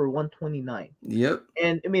there for 129. Yep.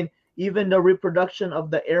 And I mean, even the reproduction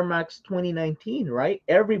of the Air Max 2019, right?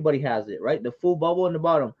 Everybody has it, right? The full bubble in the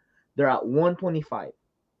bottom, they're at 125,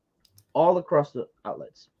 all across the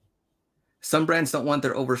outlets. Some brands don't want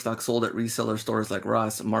their overstock sold at reseller stores like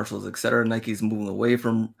Ross, Marshalls, etc. Nike's moving away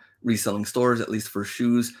from reselling stores, at least for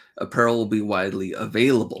shoes. Apparel will be widely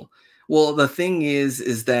available. Well, the thing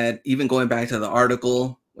is that even going back to the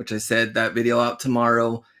article, which I said that video out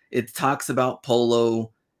tomorrow, it talks about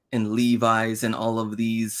Polo and Levi's and all of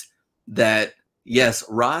these, that yes,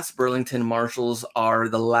 Ross, Burlington, Marshalls are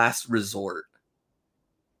the last resort.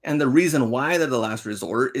 And the reason why they're the last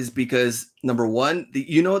resort is because, number one, they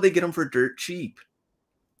get them for dirt cheap.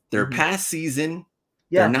 They're past season.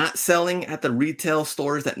 They're not selling at the retail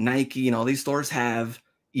stores that Nike and all these stores have,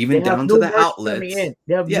 even down to the outlets. They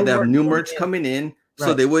have new merch coming in.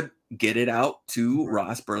 So they would get it out to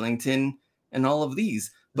Ross, Burlington, and all of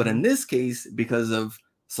these. But in this case, because of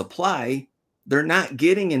supply, they're not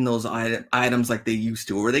getting in those items like they used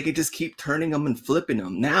to, or they could just keep turning them and flipping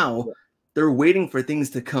them. Now they're waiting for things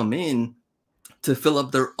to come in to fill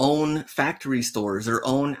up their own factory stores, their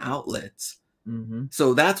own outlets.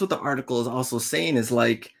 So that's what the article is also saying, is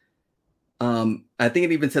like, I think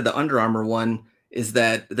it even said the Under Armour one is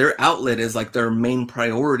that their outlet is like their main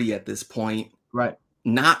priority at this point. Right.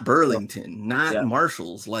 Not Burlington, not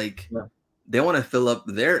Marshalls. Like they want to fill up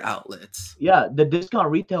their outlets. Yeah. The discount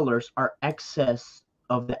retailers are excess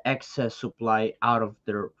of the excess supply out of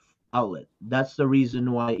their outlet. That's the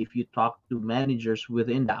reason why if you talk to managers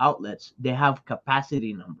within the outlets, they have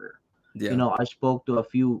capacity number. I spoke to a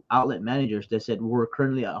few outlet managers that said we're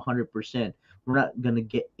currently at 100%. We're not going to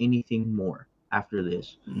get anything more after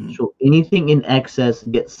this. So anything in excess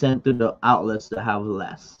gets sent to the outlets that have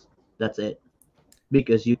less. That's it.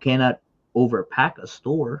 Because you cannot overpack a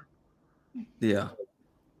store. Yeah.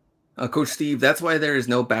 Coach Steve, that's why there is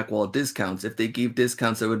no backwall discounts. If they gave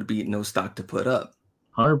discounts, there would be no stock to put up.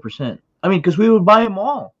 100%. I mean, because we would buy them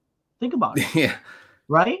all. Think about it. Yeah.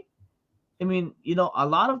 Right? I mean, a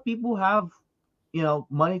lot of people have,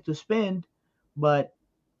 money to spend, but,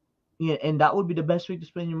 and that would be the best way to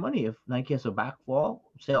spend your money if Nike has a backwall,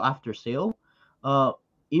 sale after sale.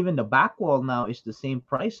 Even the backwall now is the same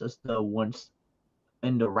price as the ones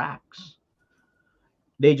in the racks.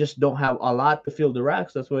 They just don't have a lot to fill the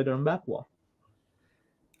racks. That's why they're on backwall.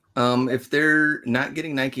 If they're not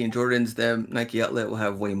getting Nike and Jordans, then Nike Outlet will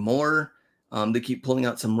have way more. They keep pulling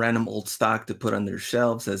out some random old stock to put on their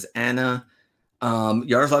shelves, says Anna.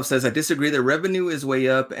 Yaroslav says, I disagree. The revenue is way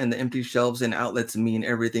up, and the empty shelves and outlets mean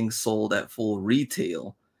everything's sold at full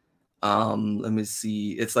retail. Let me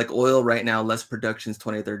see. It's like oil right now. Less production's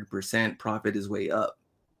 20-30%. Profit is way up.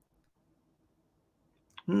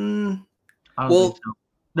 Well,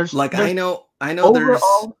 I know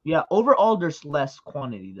overall, overall there's less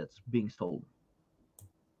quantity that's being sold.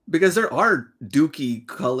 Because there are Dookie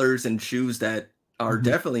colors and shoes that are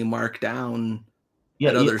definitely marked down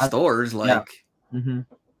at other stores, like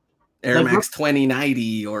Air Max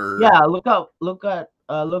 2090 or look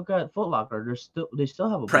at Foot Locker. They still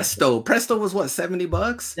have a Presto. Presto was what, $70?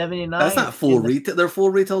 $79. That's not full retail. Their full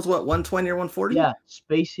retail is what, 120 or 140? Yeah,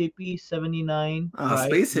 Space Hippie $79. Right?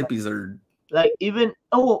 Space Hippies are like even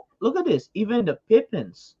look at this. Even the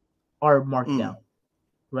Pippins are marked down,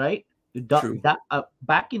 right? True.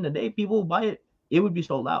 Back in the day, people buy it it would be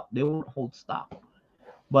sold out. They won't hold stock.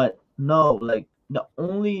 But no, like the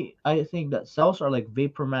only I think that sells are like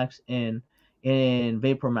Vapor Max and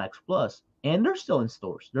Vapor Max Plus, and they're still in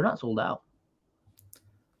stores. They're not sold out.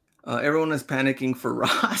 Everyone is panicking for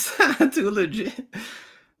Ross. Too legit.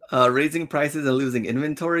 Raising prices and losing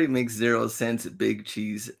inventory makes 0 sense. Big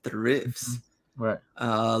cheese thrifts. Right.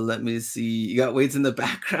 Let me see. You got Wade's in the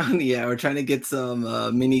background. Yeah, we're trying to get some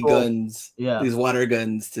mini Oh, guns. yeah. These water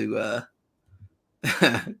guns to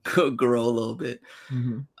grow a little bit.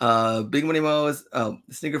 Big Money Mo is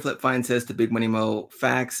Sneaker Flip Fine says to Big Money Mo,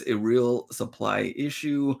 facts, a real supply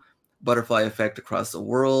issue. Butterfly effect across the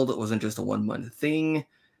world. It wasn't just a 1 month thing.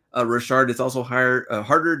 Richard, it's also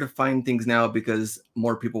harder to find things now because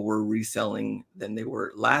more people were reselling than they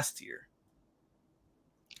were last year.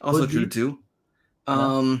 Also true too.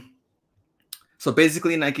 Yeah. So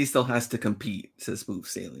basically Nike still has to compete, says Smooth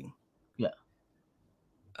Sailing. Yeah.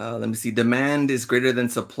 Let me see. Demand is greater than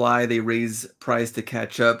supply. They raise price to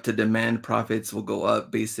catch up to demand. Profits will go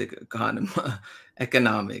up. Basic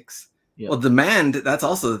economics. Yeah. Well, demand, that's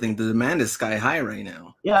also the thing. The demand is sky high right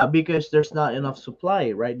now. Yeah, because there's not enough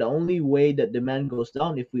supply, right? The only way that demand goes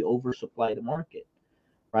down if we oversupply the market,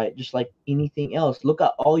 right? Just like anything else. Look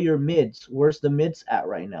at all your mids. Where's the mids at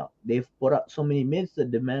right now? They've put out so many mids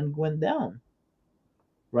that demand went down,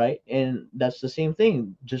 right? And that's the same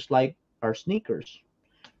thing, just like our sneakers,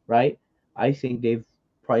 right? I think they've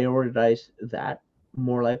prioritized that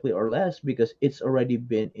more likely or less because it's already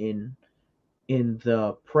been in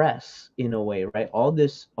the press in a way, right? All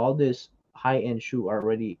this high end shoe are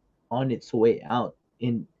already on its way out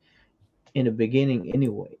in the beginning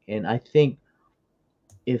anyway. And I think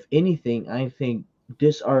if anything, I think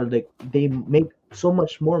these are like they make so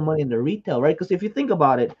much more money in the retail, right? Because if you think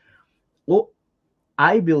about it, well,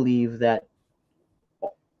 I believe that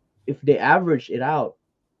if they average it out,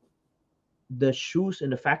 the shoes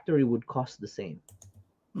in the factory would cost the same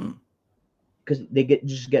because they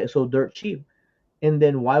get so dirt cheap. And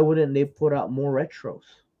then why wouldn't they put out more retros?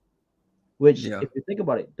 Which, if you think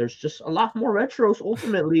about it, there's just a lot more retros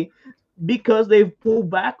ultimately because they've pulled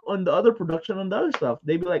back on the other production on the other stuff.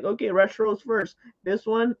 They'd be like, okay, retros first. This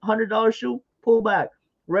one, $100 shoe, pull back.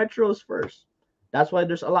 Retros first. That's why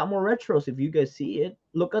there's a lot more retros. If you guys see it,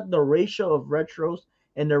 look at the ratio of retros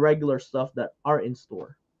and the regular stuff that are in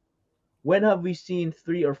store. When have we seen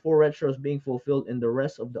 3 or 4 retros being fulfilled and the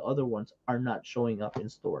rest of the other ones are not showing up in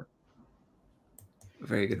store?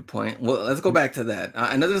 Very good point. Well, let's go back to that.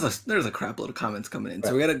 I know there's a crap load of comments coming in,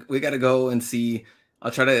 so we gotta go and see. I'll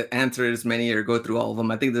try to answer as many or go through all of them.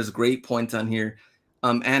 I think there's great points on here.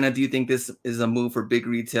 Anna, do you think this is a move for big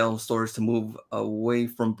retail stores to move away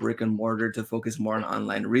from brick and mortar to focus more on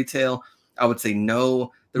online retail? I would say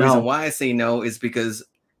no. The reason why I say no is because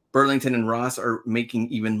Burlington and Ross are making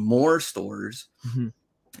even more stores,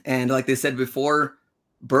 and like they said before,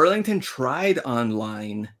 Burlington tried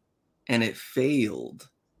online. And it failed.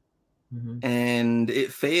 And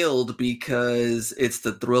it failed because it's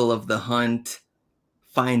the thrill of the hunt.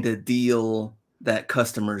 Find a deal that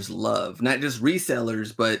customers love. Not just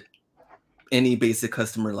resellers, but any basic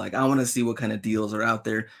customer. Like, I want to see what kind of deals are out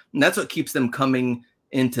there. And that's what keeps them coming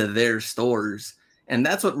into their stores. And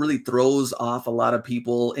that's what really throws off a lot of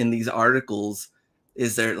people in these articles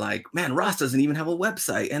is they're like, man, Ross doesn't even have a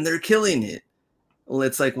website and they're killing it. Well,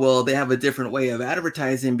 it's like, well, they have a different way of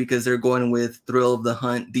advertising because they're going with thrill of the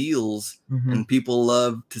hunt deals and people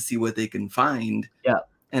love to see what they can find. Yeah.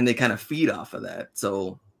 And they kind of feed off of that.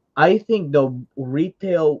 So I think the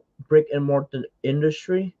retail brick and mortar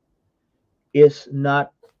industry is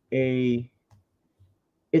not it's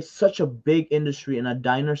such a big industry and a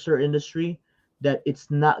dinosaur industry that it's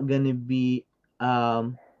not going to be,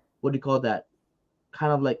 what do you call that?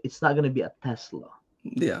 Kind of like, it's not going to be a Tesla.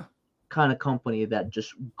 Yeah. Kind of company that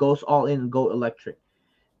just goes all in and go electric.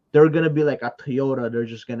 They're gonna be like a Toyota. They're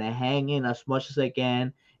just gonna hang in as much as they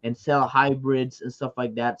can and sell hybrids and stuff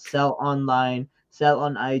like that. Sell online, sell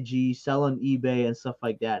on IG, sell on eBay and stuff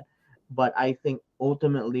like that. But I think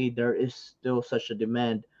ultimately there is still such a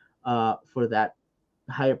demand for that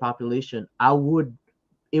higher population.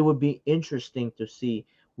 It would be interesting to see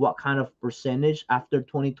what kind of percentage after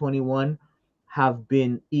 2021 have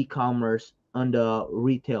been e-commerce on the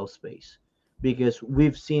retail space, because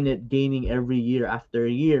we've seen it gaining every year after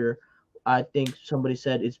year. I think somebody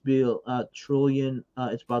said it's built a trillion.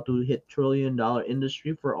 It's about to hit $1 trillion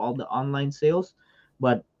industry for all the online sales,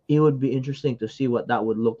 but it would be interesting to see what that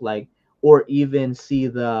would look like, or even see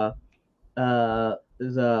the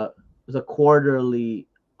quarterly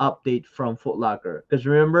update from Foot Locker. Because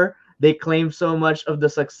remember, they claim so much of the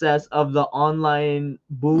success of the online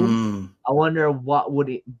boom. I wonder what would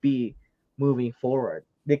it be moving forward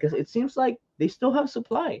because it seems like they still have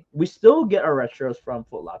supply. We still get our retros from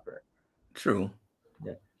Foot Locker. True.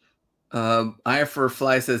 Yeah. I for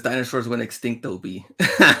Fly says dinosaurs went extinct, Obi.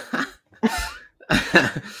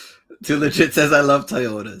 Too Legit says I love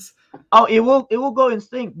Toyotas. Oh, it will go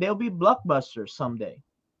extinct. They'll be blockbusters someday.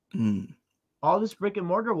 Mm. All this brick and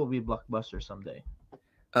mortar will be blockbusters someday.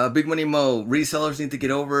 Big Money Mo, resellers need to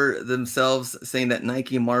get over themselves saying that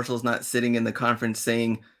Nike and Marshall's not sitting in the conference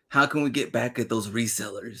saying, how can we get back at those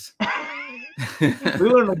resellers? We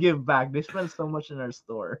want to give back. They spend so much in our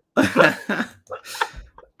store.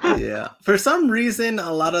 Yeah. For some reason,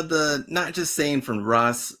 a lot of the, not just saying from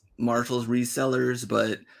Ross, Marshall's resellers,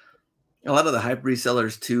 but a lot of the hype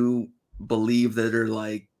resellers too believe that they're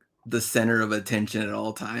like the center of attention at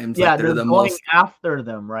all times. Yeah, like they're the going most after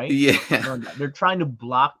them, right? Yeah. They're trying to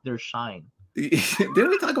block their shine. Didn't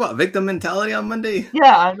we talk about victim mentality on Monday?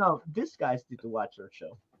 Yeah, I know. These guys need to watch our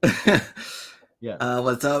show. Yeah.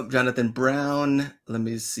 What's up, Jonathan Brown? Let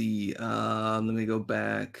me see. Let me go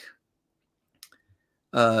back.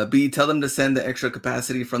 B, tell them to send the extra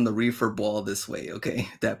capacity from the reefer ball this way. Okay,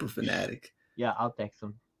 Dapper Fanatic. Yeah, I'll text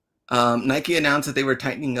them. Nike announced that they were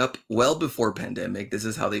tightening up well before pandemic. This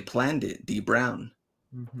is how they planned it. D Brown.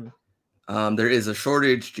 Mm-hmm. There is a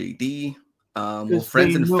shortage. JD. Will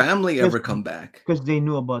friends and family ever come back? Because they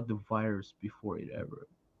knew about the virus before it ever.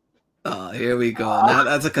 Here we go. Now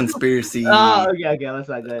that's a conspiracy. Okay, that's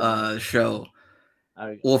not good. Show.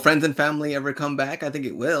 Okay. Will friends and family ever come back? I think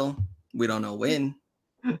it will. We don't know when.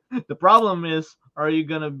 The problem is, are you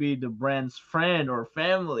gonna be the brand's friend or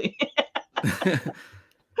family?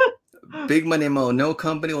 Big Money Mo, no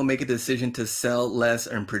company will make a decision to sell less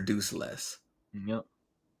and produce less. Yep.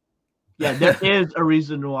 Yeah, there is a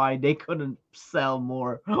reason why they couldn't sell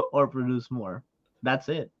more or produce more. That's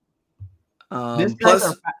it. These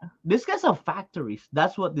guys are factories.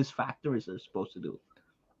 That's what these factories are supposed to do.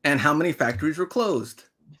 And how many factories were closed?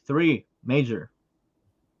 3 major.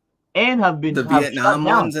 And have Vietnam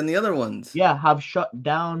ones and the other ones. Yeah, have shut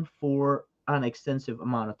down for an extensive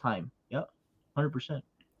amount of time. Yep, 100%.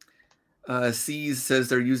 C's says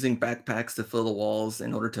they're using backpacks to fill the walls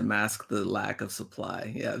in order to mask the lack of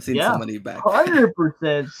supply. Yeah, I've seen so many backpacks.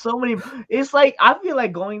 100%. So many. It's like, I feel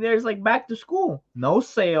like going there is like back to school. No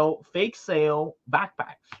sale, fake sale,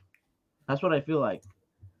 backpacks. That's what I feel like.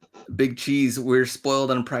 Big Cheese, we're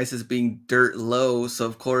spoiled on prices being dirt low. So,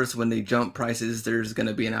 of course, when they jump prices, there's going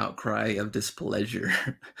to be an outcry of displeasure.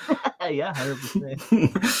 Yeah,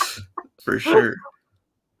 100%. For sure.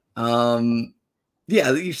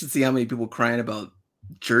 Yeah, you should see how many people crying about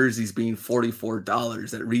jerseys being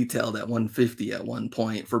 $44 that retailed at $150 at one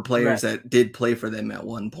point for players that did play for them at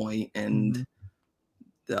one point. And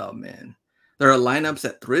oh man, there are lineups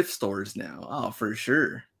at thrift stores now. Oh, for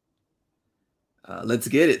sure. Let's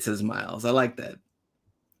get it, says Miles. I like that.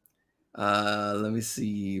 Let me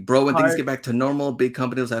see. Bro, when things get back to normal, big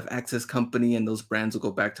companies have access company and those brands will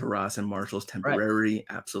go back to Ross and Marshall's temporary.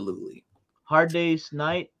 Absolutely. Hard Day's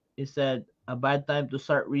Night, it said a bad time to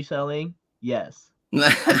start reselling. Yes.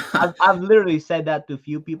 I've literally said that to a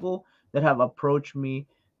few people that have approached me,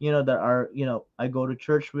 that are, I go to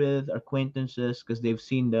church with acquaintances because they've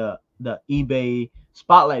seen the eBay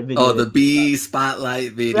spotlight video. Oh, the B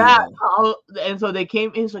spotlight video. Yeah. And so they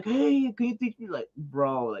came in, it's like, hey, can you teach me? Like,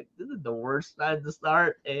 bro, like, this is the worst time to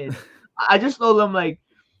start. And I just told them, like,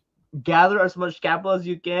 gather as much capital as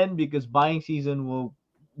you can because buying season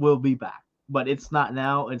will be back. But it's not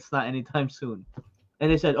now. It's not anytime soon.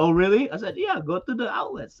 And they said, oh, really? I said, yeah, go to the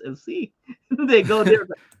outlets and see. They go there.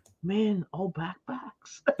 Like, man, all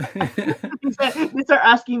backpacks. They start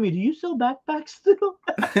asking me, do you sell backpacks still?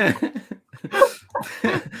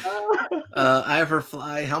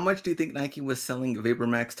 Iverfly, how much do you think Nike was selling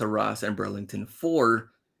VaporMax to Ross and Burlington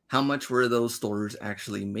for? How much were those stores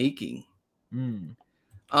actually making?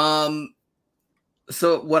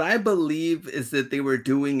 So what I believe is that they were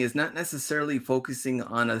doing is not necessarily focusing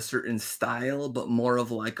on a certain style, but more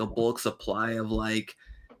of like a bulk supply of like,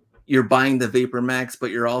 you're buying the VaporMax,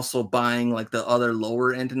 but you're also buying like the other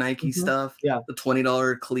lower end Nike stuff. Yeah. The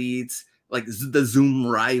 $20 cleats, like the Zoom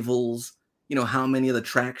Rivals. How many of the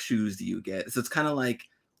track shoes do you get? So it's kind of like,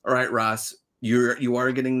 all right, Ross, you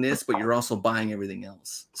are getting this, but you're also buying everything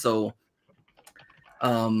else. So,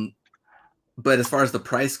 but as far as the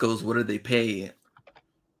price goes, what do they pay?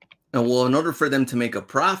 And well, in order for them to make a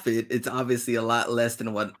profit, it's obviously a lot less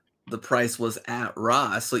than what the price was at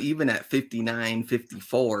Ross. So even at $59,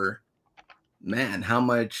 $54, man, how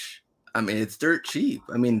much? I mean, it's dirt cheap.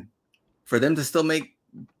 I mean, for them to still make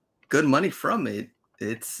good money from it,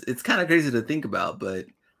 it's kind of crazy to think about. But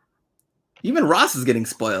Even Ross is getting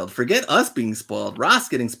spoiled. Forget us being spoiled. Ross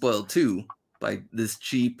getting spoiled too by this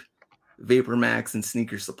cheap Vapor Max and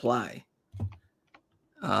sneaker supply.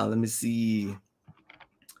 Let me see.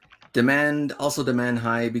 Demand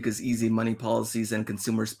high because easy money policies and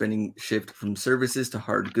consumer spending shift from services to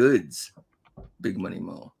hard goods. Big Money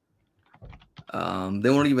Mo. They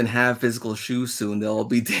won't even have physical shoes soon. They'll all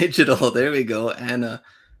be digital. There we go. Anna,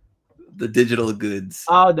 the digital goods.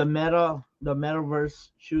 Oh, the metaverse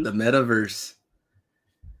shoes. The metaverse.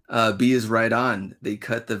 B is right on. They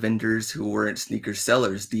cut the vendors who weren't sneaker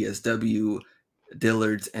sellers, DSW,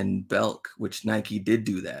 Dillard's, and Belk, which Nike did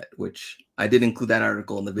do that, which I did include that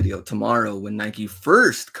article in the video tomorrow when Nike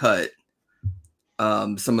first cut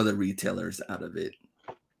some of the retailers out of it.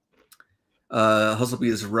 Hustle B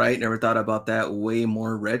is right. Never thought about that. Way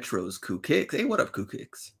more retros. Cool Kicks. Hey, what up, Cool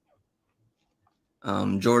Kicks?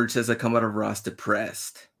 George says I come out of Ross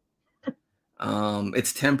depressed.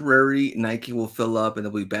 It's temporary. Nike will fill up and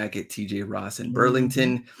they'll be back at TJ Ross in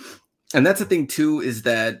Burlington. And that's the thing too, is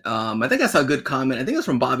that I think I saw a good comment. I think it was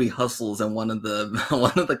from Bobby Hustles in one of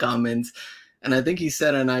the comments. And I think he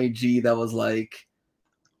said on IG that was like,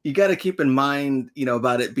 you got to keep in mind,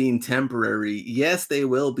 about it being temporary. Yes, they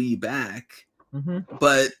will be back.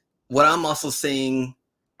 But what I'm also saying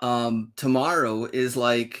tomorrow is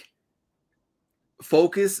like,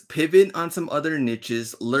 focus, pivot on some other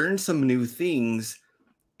niches, learn some new things.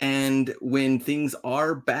 And when things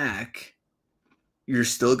are back, you're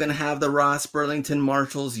still going to have the Ross, Burlington,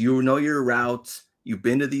 Marshalls. You know your routes. You've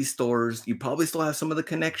been to these stores. You probably still have some of the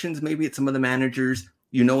connections, maybe it's some of the managers.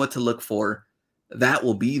 You know what to look for. That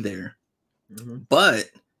will be there. But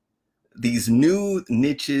these new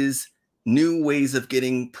niches, new ways of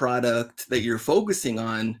getting product that you're focusing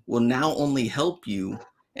on will now only help you.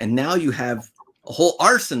 And now you have a whole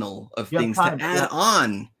arsenal of things to add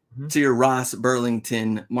on to your Ross,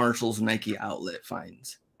 Burlington, Marshalls, Nike outlet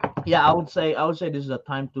finds. Yeah, I would say this is a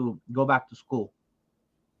time to go back to school.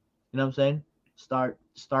 You know what I'm saying?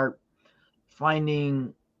 Start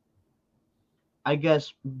finding, I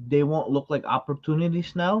guess they won't look like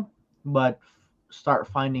opportunities now, but start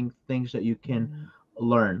finding things that you can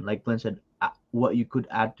learn. Like Glenn said, what you could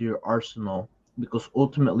add to your arsenal, because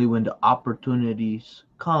ultimately when the opportunities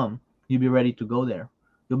come, you'll be ready to go there.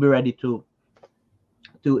 You'll be ready to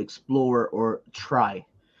explore or try.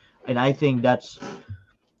 And I think that's,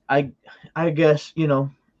 I guess,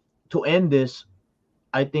 to end this,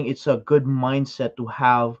 I think it's a good mindset to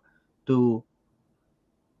have, to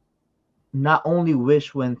not only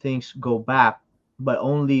wish when things go back, but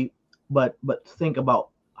think about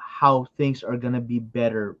how things are going to be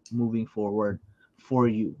better moving forward for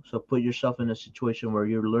you. So put yourself in a situation where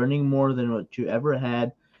you're learning more than what you ever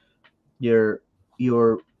had. You're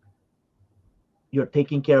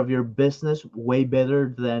taking care of your business way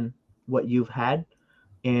better than what you've had.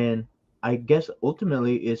 And I guess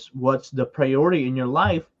ultimately is what's the priority in your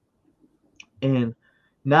life. And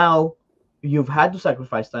now you've had to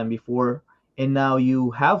sacrifice time before, and now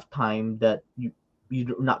you have time that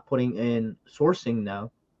you're not putting in sourcing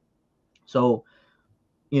now. So,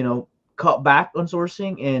 cut back on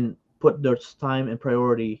sourcing and put this time and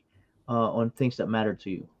priority on things that matter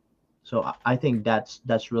to you. So I think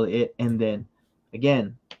that's really it. And then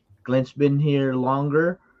again, Glenn's been here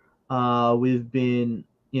longer. We've been,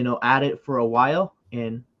 at it for a while,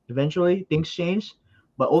 and eventually things change,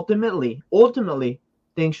 but ultimately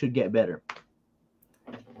things should get better.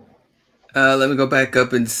 Let me go back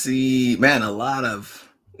up and see, man, a lot of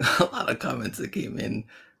comments that came in,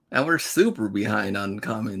 and we're super behind on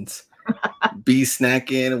comments. B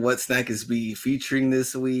snacking. What snack is B featuring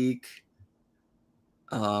this week?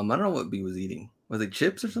 I don't know what B was eating. Was it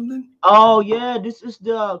chips or something? Oh yeah, this is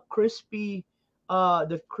the crispy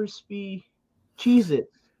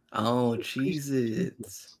Cheez-Its. Oh,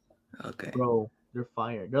 Cheez-Its. Okay. Bro, they're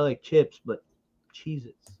fire. They're like chips, but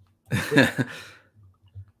Cheez-Its.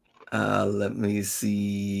 Let me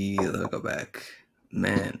see. Let me go back.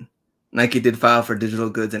 Man, Nike did file for digital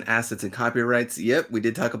goods and assets and copyrights. Yep, we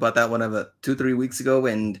did talk about that one about 2-3 weeks ago,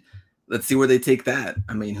 and let's see where they take that.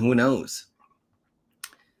 I mean, who knows?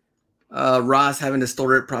 Ross having to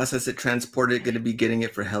store it, process it, transport it, going to be getting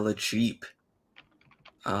it for hella cheap.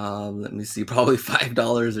 Let me see, probably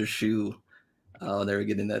 $5 a shoe. Oh, they were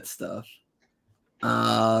getting that stuff.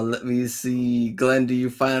 Let me see. Glenn, do you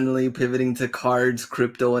finally pivoting to cards,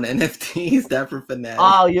 crypto, and NFTs? That for Fanatic.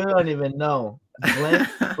 Oh, you don't even know.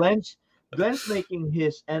 Glenn's making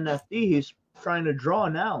his NFT. He's trying to draw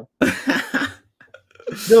now.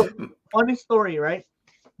 So, funny story, right?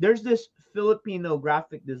 There's this Filipino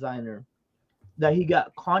graphic designer that he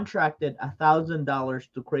got contracted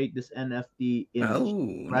 $1,000 to create this NFT image.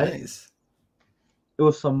 Oh, right? nice. It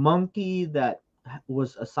was some monkey that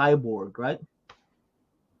was a cyborg, right?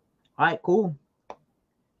 All right, cool.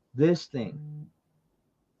 This thing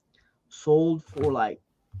sold for like,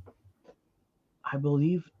 I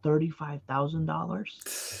believe,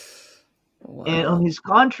 $35,000. Wow. And on his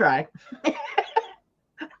contract,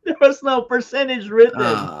 there was no percentage written.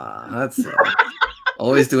 That's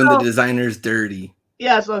always doing the designers dirty.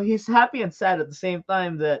 Yeah, so he's happy and sad at the same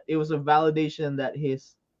time that it was a validation that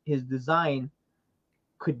his design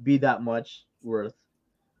could be that much worth.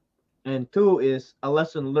 And two is a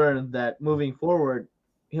lesson learned that moving forward,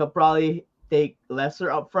 he'll probably take lesser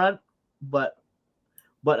upfront, but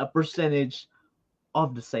a percentage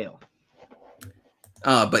of the sale.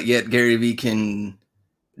 But yet Gary Vee can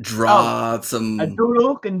draw some a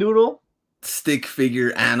doodle stick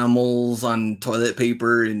figure animals on toilet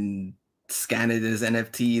paper and scan it as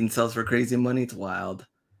NFT and sells for crazy money. It's wild.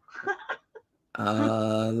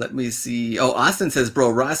 Let me see. Oh, Austin says, bro,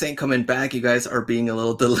 Ross ain't coming back. You guys are being a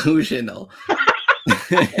little delusional.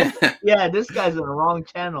 Yeah, this guy's in the wrong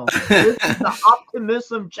channel. This is the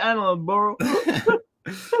optimism channel, bro.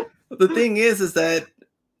 The thing is that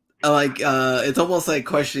it's almost like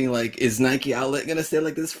questioning, like, is Nike Outlet gonna stay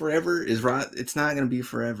like this forever? It's not gonna be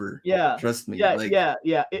forever. Yeah, trust me.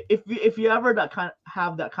 Yeah. If you ever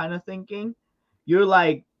have that kind of thinking, you're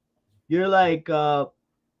like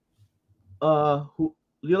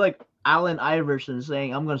Allen Iverson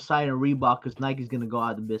saying, "I'm gonna sign a Reebok because Nike's gonna go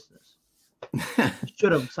out of business." You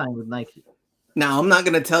should have signed with Nike. Now, I'm not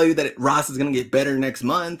gonna tell you that Ross is gonna get better next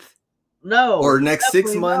month. No, or next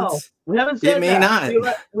 6 months. No. We haven't said it may that.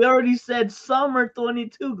 not. We already said summer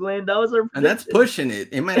 22, Glenn. That was our prediction. And that's pushing it.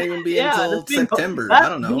 It might even be until September. That's I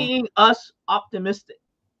don't know. Being us optimistic.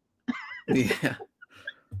 Yeah.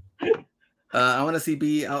 I want to see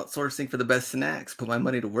B outsourcing for the best snacks. Put my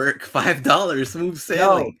money to work. $5. Smooth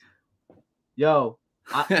sailing. Yo,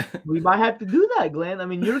 we might have to do that, Glenn. I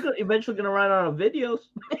mean, you're eventually gonna run out of videos.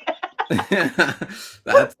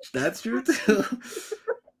 That's true too.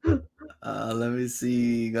 Let me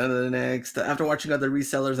see. Go to the next. After watching other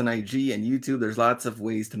resellers on IG and YouTube, there's lots of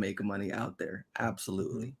ways to make money out there.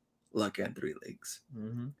 Absolutely. Luck and 3 legs.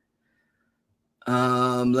 Mm-hmm.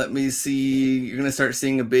 Let me see. You're gonna start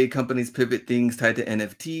seeing big companies pivot things tied to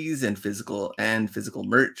NFTs and physical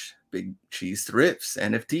merch. Big cheese thrifts,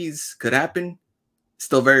 NFTs could happen.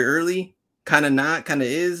 Still very early. Kind of not. Kind of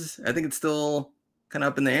is. I think it's still kind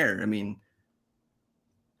of up in the air. I mean.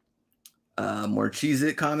 More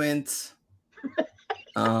Cheez-It comments.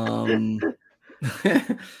 Glenn,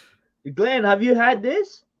 have you had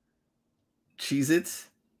this? Cheez-Its?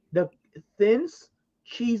 The thins?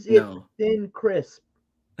 Cheez-It thin crisp.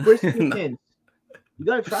 Crispy thins. You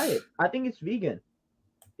gotta try it. I think it's vegan.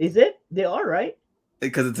 Is it? They are, right?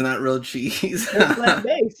 Because it's not real cheese. They're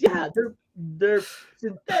plant-based. Yeah, they're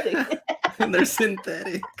synthetic. They're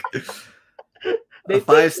synthetic.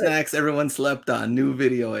 5 snacks everyone slept on. New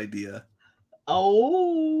video idea.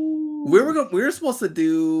 Oh, we were supposed to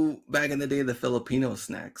do back in the day the Filipino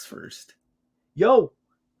snacks first. Yo,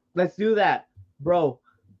 let's do that, bro.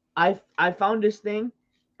 I found this thing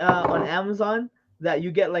on Amazon that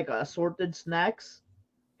you get like assorted snacks,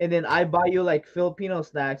 and then I buy you like Filipino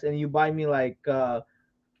snacks, and you buy me like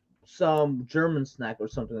some German snack or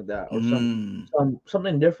something like that, or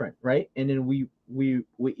something different, right? And then we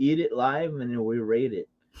eat it live, and then we rate it.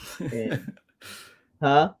 And,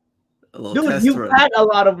 huh? Dude, you've had a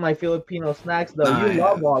lot of my Filipino snacks, though. You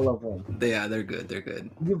love all of them. Yeah, they're good. They're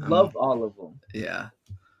good. You've loved all of them. Yeah.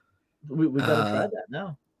 We gotta try that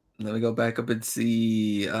now. Let me go back up and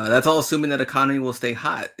see. That's all assuming that economy will stay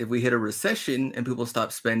hot. If we hit a recession and people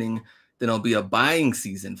stop spending, then it'll be a buying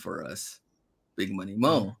season for us. Big Money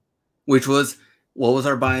Mo. Which was, what was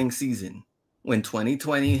our buying season? When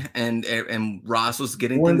 2020 and Ross was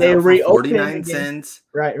getting when things they out for 49 again. Cents.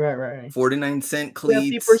 Right. 49-cent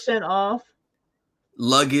cleats. 50% off.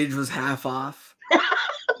 Luggage was half off.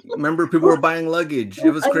 Remember, people were buying luggage.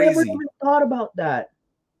 It was crazy. I never even thought about that.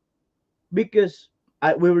 Because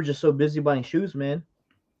we were just so busy buying shoes, man.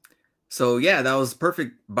 So, yeah, that was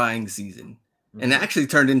perfect buying season. And it actually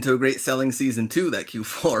turned into a great selling season too, that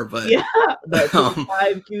Q4. But yeah, that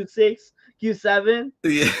Q5, Q6. Q7,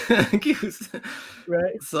 yeah,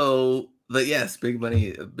 right. So, but yes, Big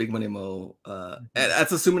Money Mo.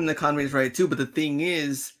 That's assuming the economy is right too. But the thing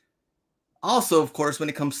is, also, of course, when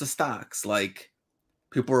it comes to stocks, like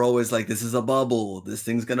people are always like, "This is a bubble. This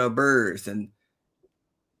thing's gonna burst," and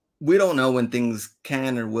we don't know when things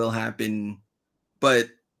can or will happen. But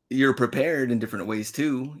you're prepared in different ways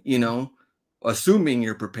too. You know, assuming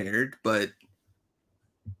you're prepared, but.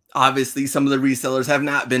 obviously some of the resellers have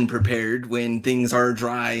not been prepared when things are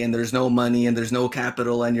dry and there's no money and there's no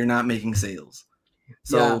capital and you're not making sales. Yeah,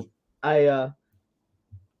 So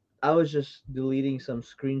I was just deleting some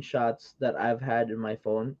screenshots that I've had in my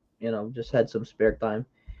phone. Just had some spare time,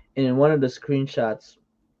 and in one of the screenshots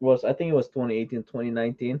was, I think it was 2018,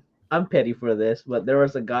 2019. I'm petty for this, but there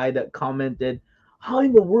was a guy that commented, "How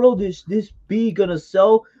in the world is this B gonna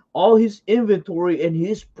sell all his inventory and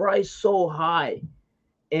his price so high?"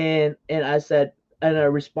 And I said, and I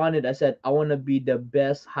responded, I said, "I want to be the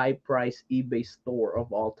best high price eBay store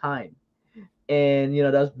of all time." And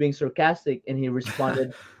that was being sarcastic, and he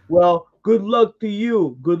responded, "Well, good luck to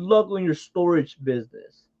you. Good luck on your storage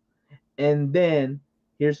business." And then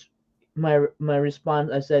here's my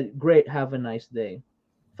response. I said, "Great, have a nice day."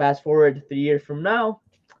 Fast forward 3 years from now,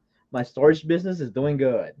 my storage business is doing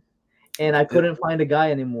good, and I couldn't find the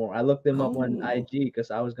guy anymore. I looked him up on Oh. IG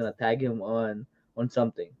because I was gonna tag him on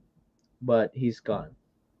something, but he's gone.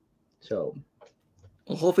 So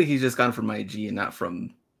Well, hopefully he's just gone from IG and not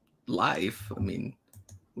from live. I mean,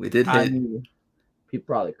 we did I hit. mean, he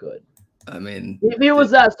probably could. I mean, If he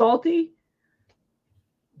was that salty,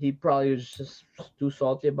 he probably was just too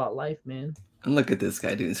salty about life, man. and look at this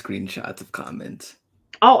guy doing screenshots of comments.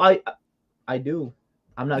 Oh, I do.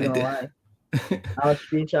 I'm not I gonna did. lie. I'll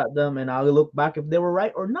screenshot them and I'll look back if they were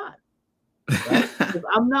right or not. Right? 'Cause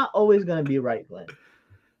I'm not always gonna be right, Glenn.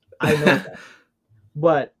 I know that.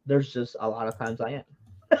 But there's just a lot of times I am.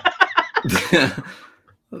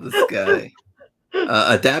 This guy.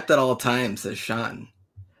 Adapt at all times, says Sean.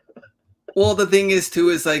 Well, the thing is too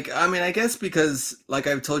is like, I mean, I guess because like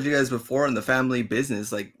I've told you guys before in the family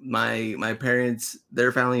business, like my parents,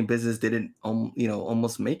 their family business didn't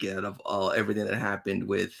almost make it out of everything that happened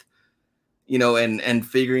with and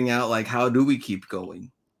figuring out like how do we keep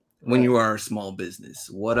going when you are a small business?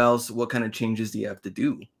 What kind of changes do you have to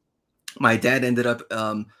do? My dad ended up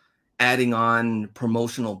adding on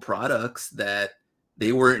promotional products that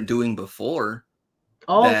they weren't doing before.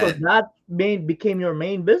 Oh, so that became your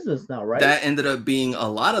main business now, right? That ended up being a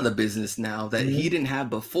lot of the business now that he didn't have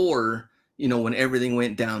before, when everything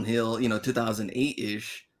went downhill,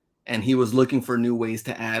 2008-ish, and he was looking for new ways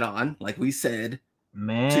to add on, like we said,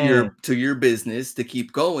 to your business to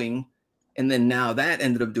keep going. And then now that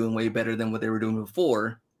ended up doing way better than what they were doing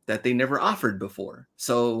before that they never offered before.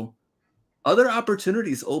 So other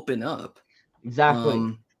opportunities open up.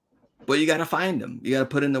 Exactly. But you got to find them. You got to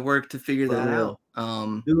put in the work to figure that out.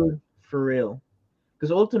 Dude, for real.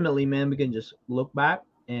 Because ultimately, man, we can just look back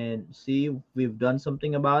and see if we've done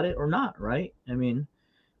something about it or not, right? I mean,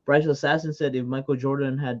 Bryce Assassin said if Michael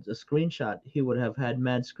Jordan had a screenshot, he would have had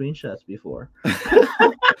mad screenshots before.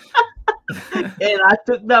 And I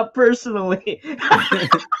took that personally.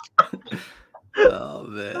 Oh,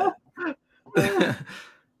 man.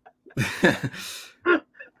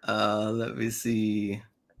 Let me see.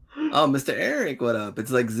 Oh, Mr. Eric, what up?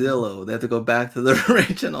 It's like Zillow. They have to go back to the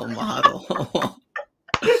original model.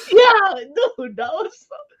 Yeah, dude, that was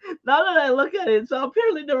now that I look at it, so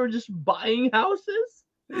apparently they were just buying houses.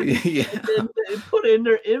 Yeah. And then they put it in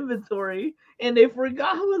their inventory and they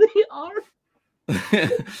forgot who they are.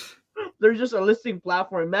 They're just a listing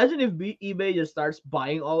platform. Imagine if eBay just starts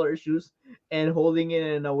buying all our shoes and holding it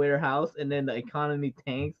in a warehouse, and then the economy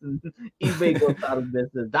tanks and eBay goes out of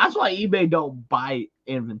business. That's why eBay don't buy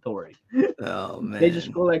inventory. Oh, man. They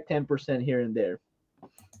just go like 10% here and there.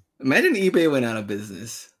 Imagine eBay went out of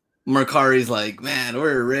business. Mercari's like, man,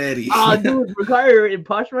 we're ready. Oh, dude, Mercari and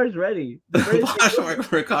Poshmark's ready.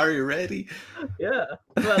 Mercari ready. Yeah.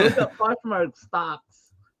 But look at Poshmark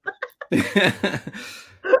stocks.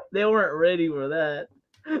 They weren't ready for that.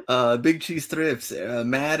 Big Cheese Thrifts.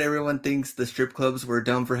 Mad everyone thinks the strip clubs were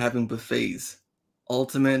dumb for having buffets.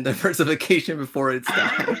 Ultimate diversification before it's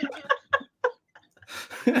time.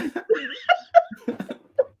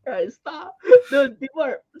 Alright, stop. Dude, people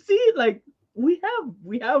are like we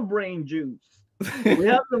have brain juice. We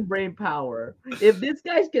have some brain power. If these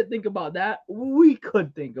guys can think about that, we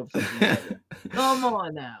could think of something better. Come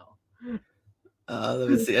on now. Let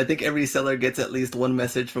me see. I think every seller gets at least one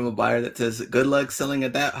message from a buyer that says, good luck selling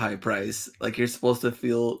at that high price. Like you're supposed to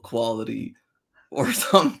feel quality or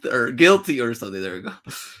something, or guilty or something. There we go.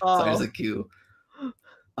 So there's a cue.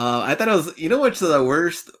 I thought it was, what's the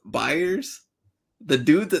worst buyers? The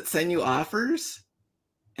dudes that send you offers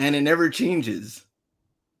and it never changes.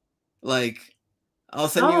 Like, I'll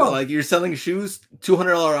send you, like, you're selling shoes,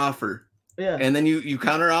 $200 offer. Yeah. And then you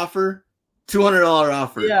counter offer, $200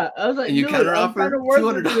 offer. Yeah, I was like, and you counter offer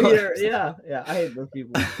 $200. Yeah, I hate those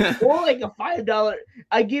people. Or like a $5.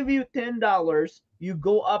 I give you $10, you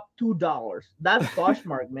go up $2. That's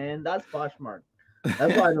Poshmark, man. That's Poshmark.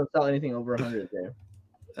 That's why I don't sell anything over 100 there.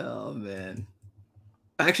 Oh man.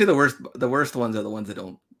 Actually, the worst ones are the ones that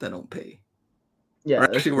don't pay. Yeah, Or they're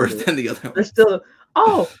actually still worse there. than the other They're ones. still.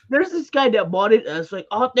 Oh, there's this guy that bought it. And it's like,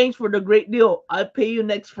 oh, thanks for the great deal. I pay you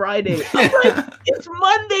next Friday. I'm like, it's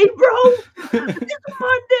Monday, bro. It's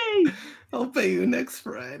Monday. I'll pay you next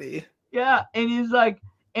Friday. Yeah, and he's like,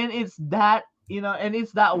 and it's that, and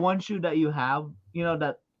it's that one shoe that you have,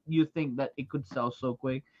 that you think that it could sell so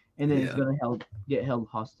quick, and then it's Yeah. gonna get held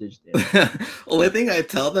hostage there. Only thing I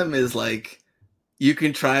tell them is like, you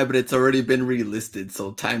can try, but it's already been relisted,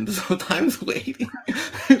 so time's waiting.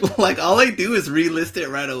 Like all I do is relist it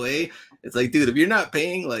right away. It's like, dude, if you're not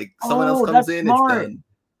paying, like someone else comes That's in, smart. it's done.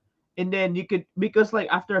 And then you could, because like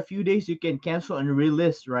after a few days you can cancel and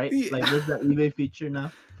relist, right? Yeah. Like there's that eBay feature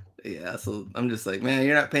now. Yeah, so I'm just like, man,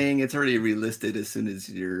 you're not paying. It's already relisted as soon as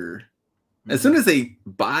as soon as they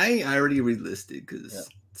buy, I already relisted because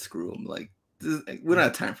screw them. Like, we don't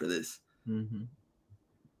have time for this. Mm-hmm.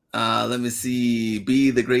 Let me see.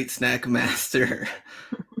 Be the great snack master.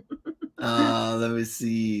 Let me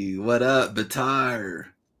see. What up, Batar?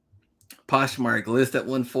 Poshmark list at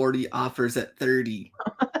 140, offers at 30.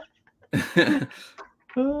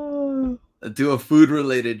 Do a food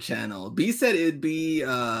related channel. B said it'd be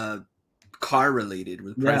car related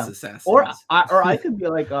with Price Assassin. Or I could be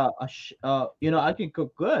like I can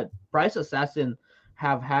cook good. Price Assassin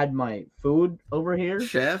have had my food over here.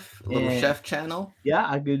 Chef, little chef channel. Yeah,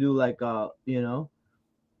 I could do like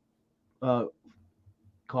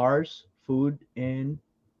cars, food, and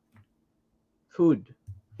food.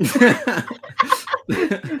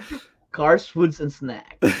 Cars, foods, and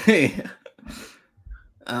snacks. Yeah.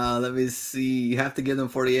 Let me see. You have to give them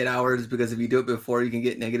 48 hours because if you do it before, you can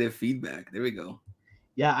get negative feedback. There we go.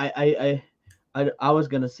 Yeah, I was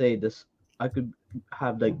gonna say this. I could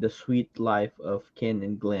have like the sweet life of Ken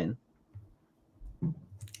and Glenn.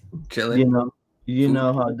 Chilling. You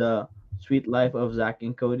know how the sweet life of Zach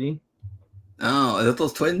and Cody. Oh, are that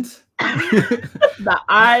those twins? The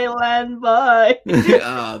Island Boy.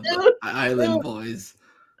 The Island Boys.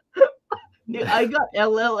 Dude, I got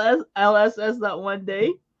LSS that one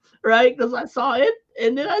day, right? Because I saw it,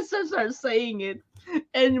 and then I started saying it,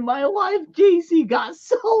 and my wife JC got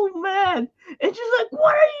so mad, and she's like,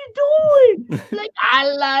 "What are you doing?" Like,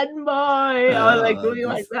 Island Boy. I was like doing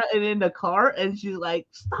like that, and in the car, and she's like,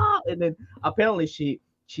 "Stop!" And then apparently she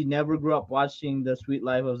never grew up watching The Sweet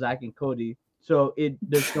Life of Zach and Cody. So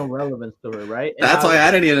there's no relevance to her, right? And that's why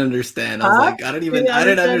I didn't even understand. I was like, I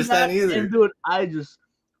didn't understand either. And dude, I just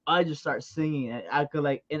start singing it. I could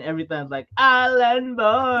like, and every time it's like Island Boy.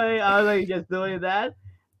 I was like just doing that.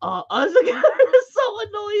 I was like, it's so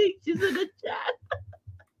annoying. She's in the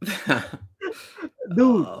chat,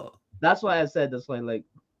 dude. That's why I said that's why like,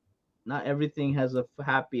 not everything has a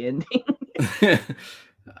happy ending.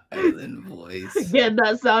 Island Boys. Get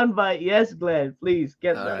that soundbite, yes, Glenn. Please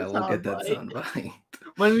get that. All right, we'll get that soundbite.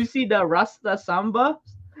 When we see the Rasta Samba,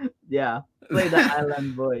 yeah, play the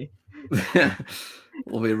Island Boy.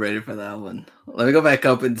 We'll be ready for that one. Let me go back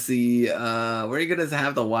up and see. Where are you gonna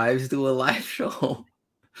have the wives do a live show?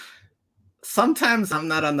 Sometimes I'm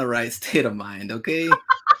not on the right state of mind. Okay,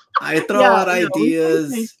 I throw out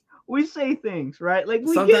ideas. We say things, right? Like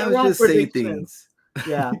we sometimes just say things.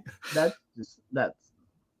 Yeah, that's.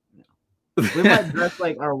 We might dress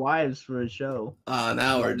like our wives for a show.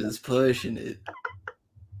 Now we're just pushing it.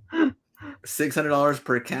 $600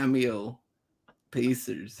 per cameo.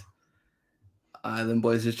 Pacers. Them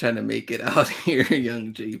boys just trying to make it out here,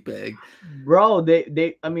 young JPEG. Bro,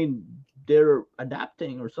 I mean, they're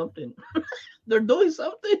adapting or something. They're doing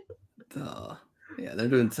something. Yeah, they're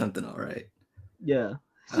doing something all right. Yeah.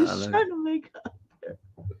 Just trying to make up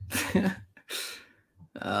there.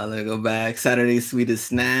 Let me go back. Saturday's sweetest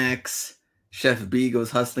snacks. Chef B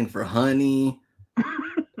goes hustling for honey.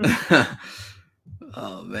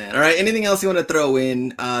 Oh man. All right. Anything else you want to throw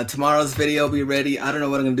in? Tomorrow's video will be ready. I don't know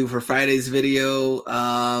what I'm gonna do for Friday's video.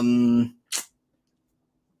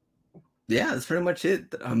 Yeah, that's pretty much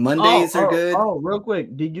it. Mondays are good. Oh, real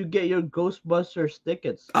quick. Did you get your Ghostbusters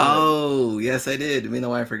tickets? Oh, yes, I did. Me and the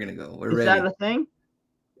wife are gonna go. We're ready. Is that a thing?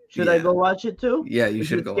 Should I go watch it too? Yeah, you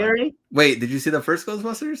should go. Scary? Wait, did you see the first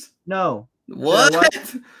Ghostbusters? No. What?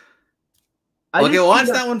 Okay, watch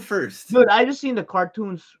that one first. Dude, I just seen the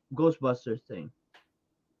cartoons Ghostbusters thing.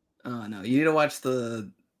 Oh no, you need to watch the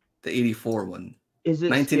 84 one. Is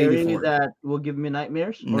it scary that will give me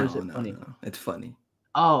nightmares? Or is it funny? No, it's funny.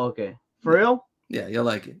 Oh, okay. For real? Yeah, you'll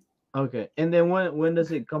like it. Okay. And then when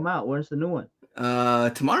does it come out? When's the new one?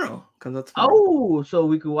 Tomorrow. Comes out tomorrow. Oh, so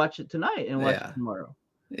we could watch it tonight and watch it tomorrow.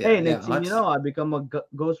 Yeah, Hey, yeah, next thing watch. you know, I become a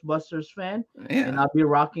Ghostbusters fan, Yeah. and I'll be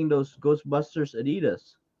rocking those Ghostbusters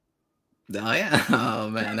Adidas. Oh yeah. Oh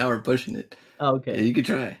man, now we're pushing it. Yeah, Okay. you could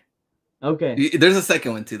try. Okay. There's a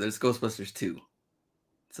second one too. There's Ghostbusters 2.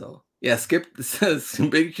 So yeah, skip.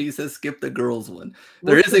 Big Cheese says skip the girls one.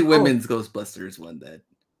 There What's is the a girls? women's Ghostbusters one that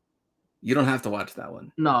you don't have to watch that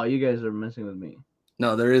one. No, you guys are messing with me.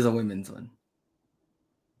 No, there is a women's one.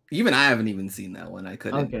 Even I haven't even seen that one. I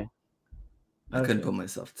couldn't. Okay. I couldn't Okay. put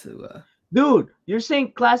myself to. Dude, you're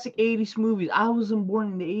saying classic 80s movies. I wasn't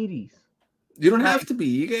born in the 80s. You don't Like, have to be.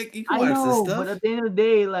 You can I watch know, this stuff. but at the end of the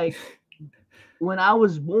day, like when I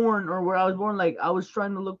was born or where I was born, like I was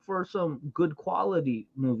trying to look for some good quality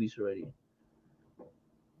movies already.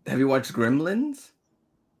 Have you watched Gremlins?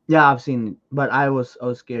 Yeah, I've seen it, but I was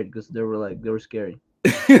scared because they were scary.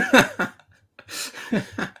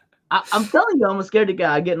 I'm telling you, I'm a scaredy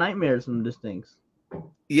cat. I get nightmares from these things.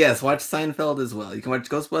 Yes, watch Seinfeld as well. You can watch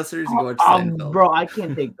Ghostbusters. You can watch Seinfeld. Bro, I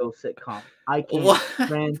can't take those sitcoms. I can't. What?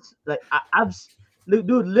 Friends, like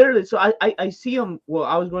dude, literally. So I see them. Well,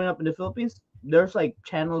 I was growing up in the Philippines. There's like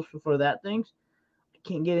channels for that things. I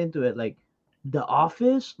can't get into it. Like The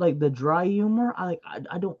Office, like the dry humor. I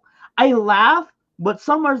don't. I laugh, but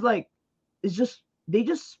some are like, it's just they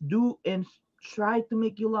just do and try to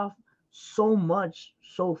make you laugh so much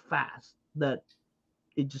so fast that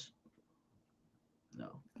it just no.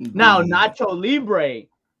 Now Nacho Libre.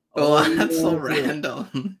 Oh, that's so Oh,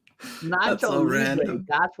 random. Nacho That's so Libre. random.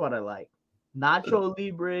 That's what I like. Nacho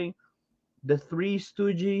Libre, the Three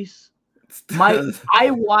Stooges.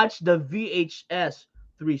 I watched the VHS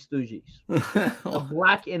Three Stooges, the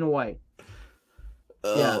black and white.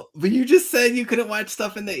 Yeah. But you just said you couldn't watch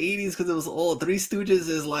stuff in the 80s because it was old. Three Stooges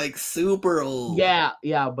is like super old. Yeah,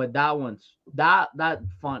 but that one's that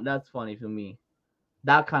fun. That's funny for me.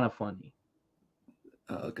 That kind of funny.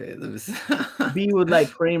 Okay. Be with like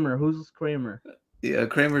Kramer. Who's Kramer? Yeah,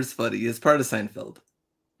 Kramer's funny. It's part of Seinfeld.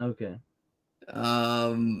 Okay.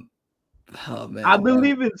 Oh man. I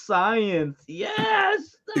believe in science.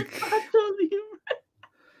 Yes. That's totally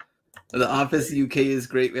The Office UK is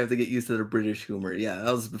great. We have to get used to the British humor. Yeah,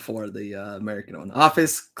 that was before the American one.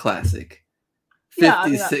 Office classic. 50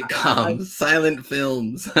 Yeah, sitcoms, silent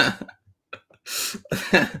films.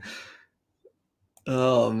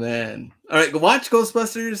 Oh man. All right, go watch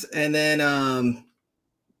Ghostbusters and then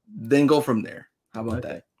go from there. How about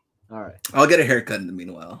that? All right. I'll get a haircut in the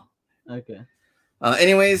meanwhile. Okay.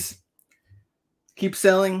 Anyways, keep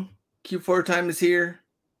selling. Q4 time is here.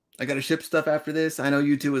 I got to ship stuff after this. I know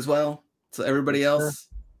you too as well. So everybody else,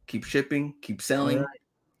 keep shipping, keep selling,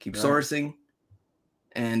 keep sourcing.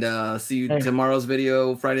 And see you tomorrow's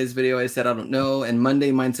video, Friday's video. I said I don't know. And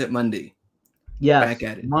Monday, Mindset Monday. Yeah. Back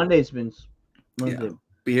at it. Monday's been Monday. Yeah.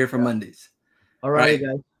 Be here for Mondays. All right,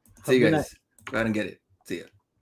 guys. See you guys. Go out and get it. See ya.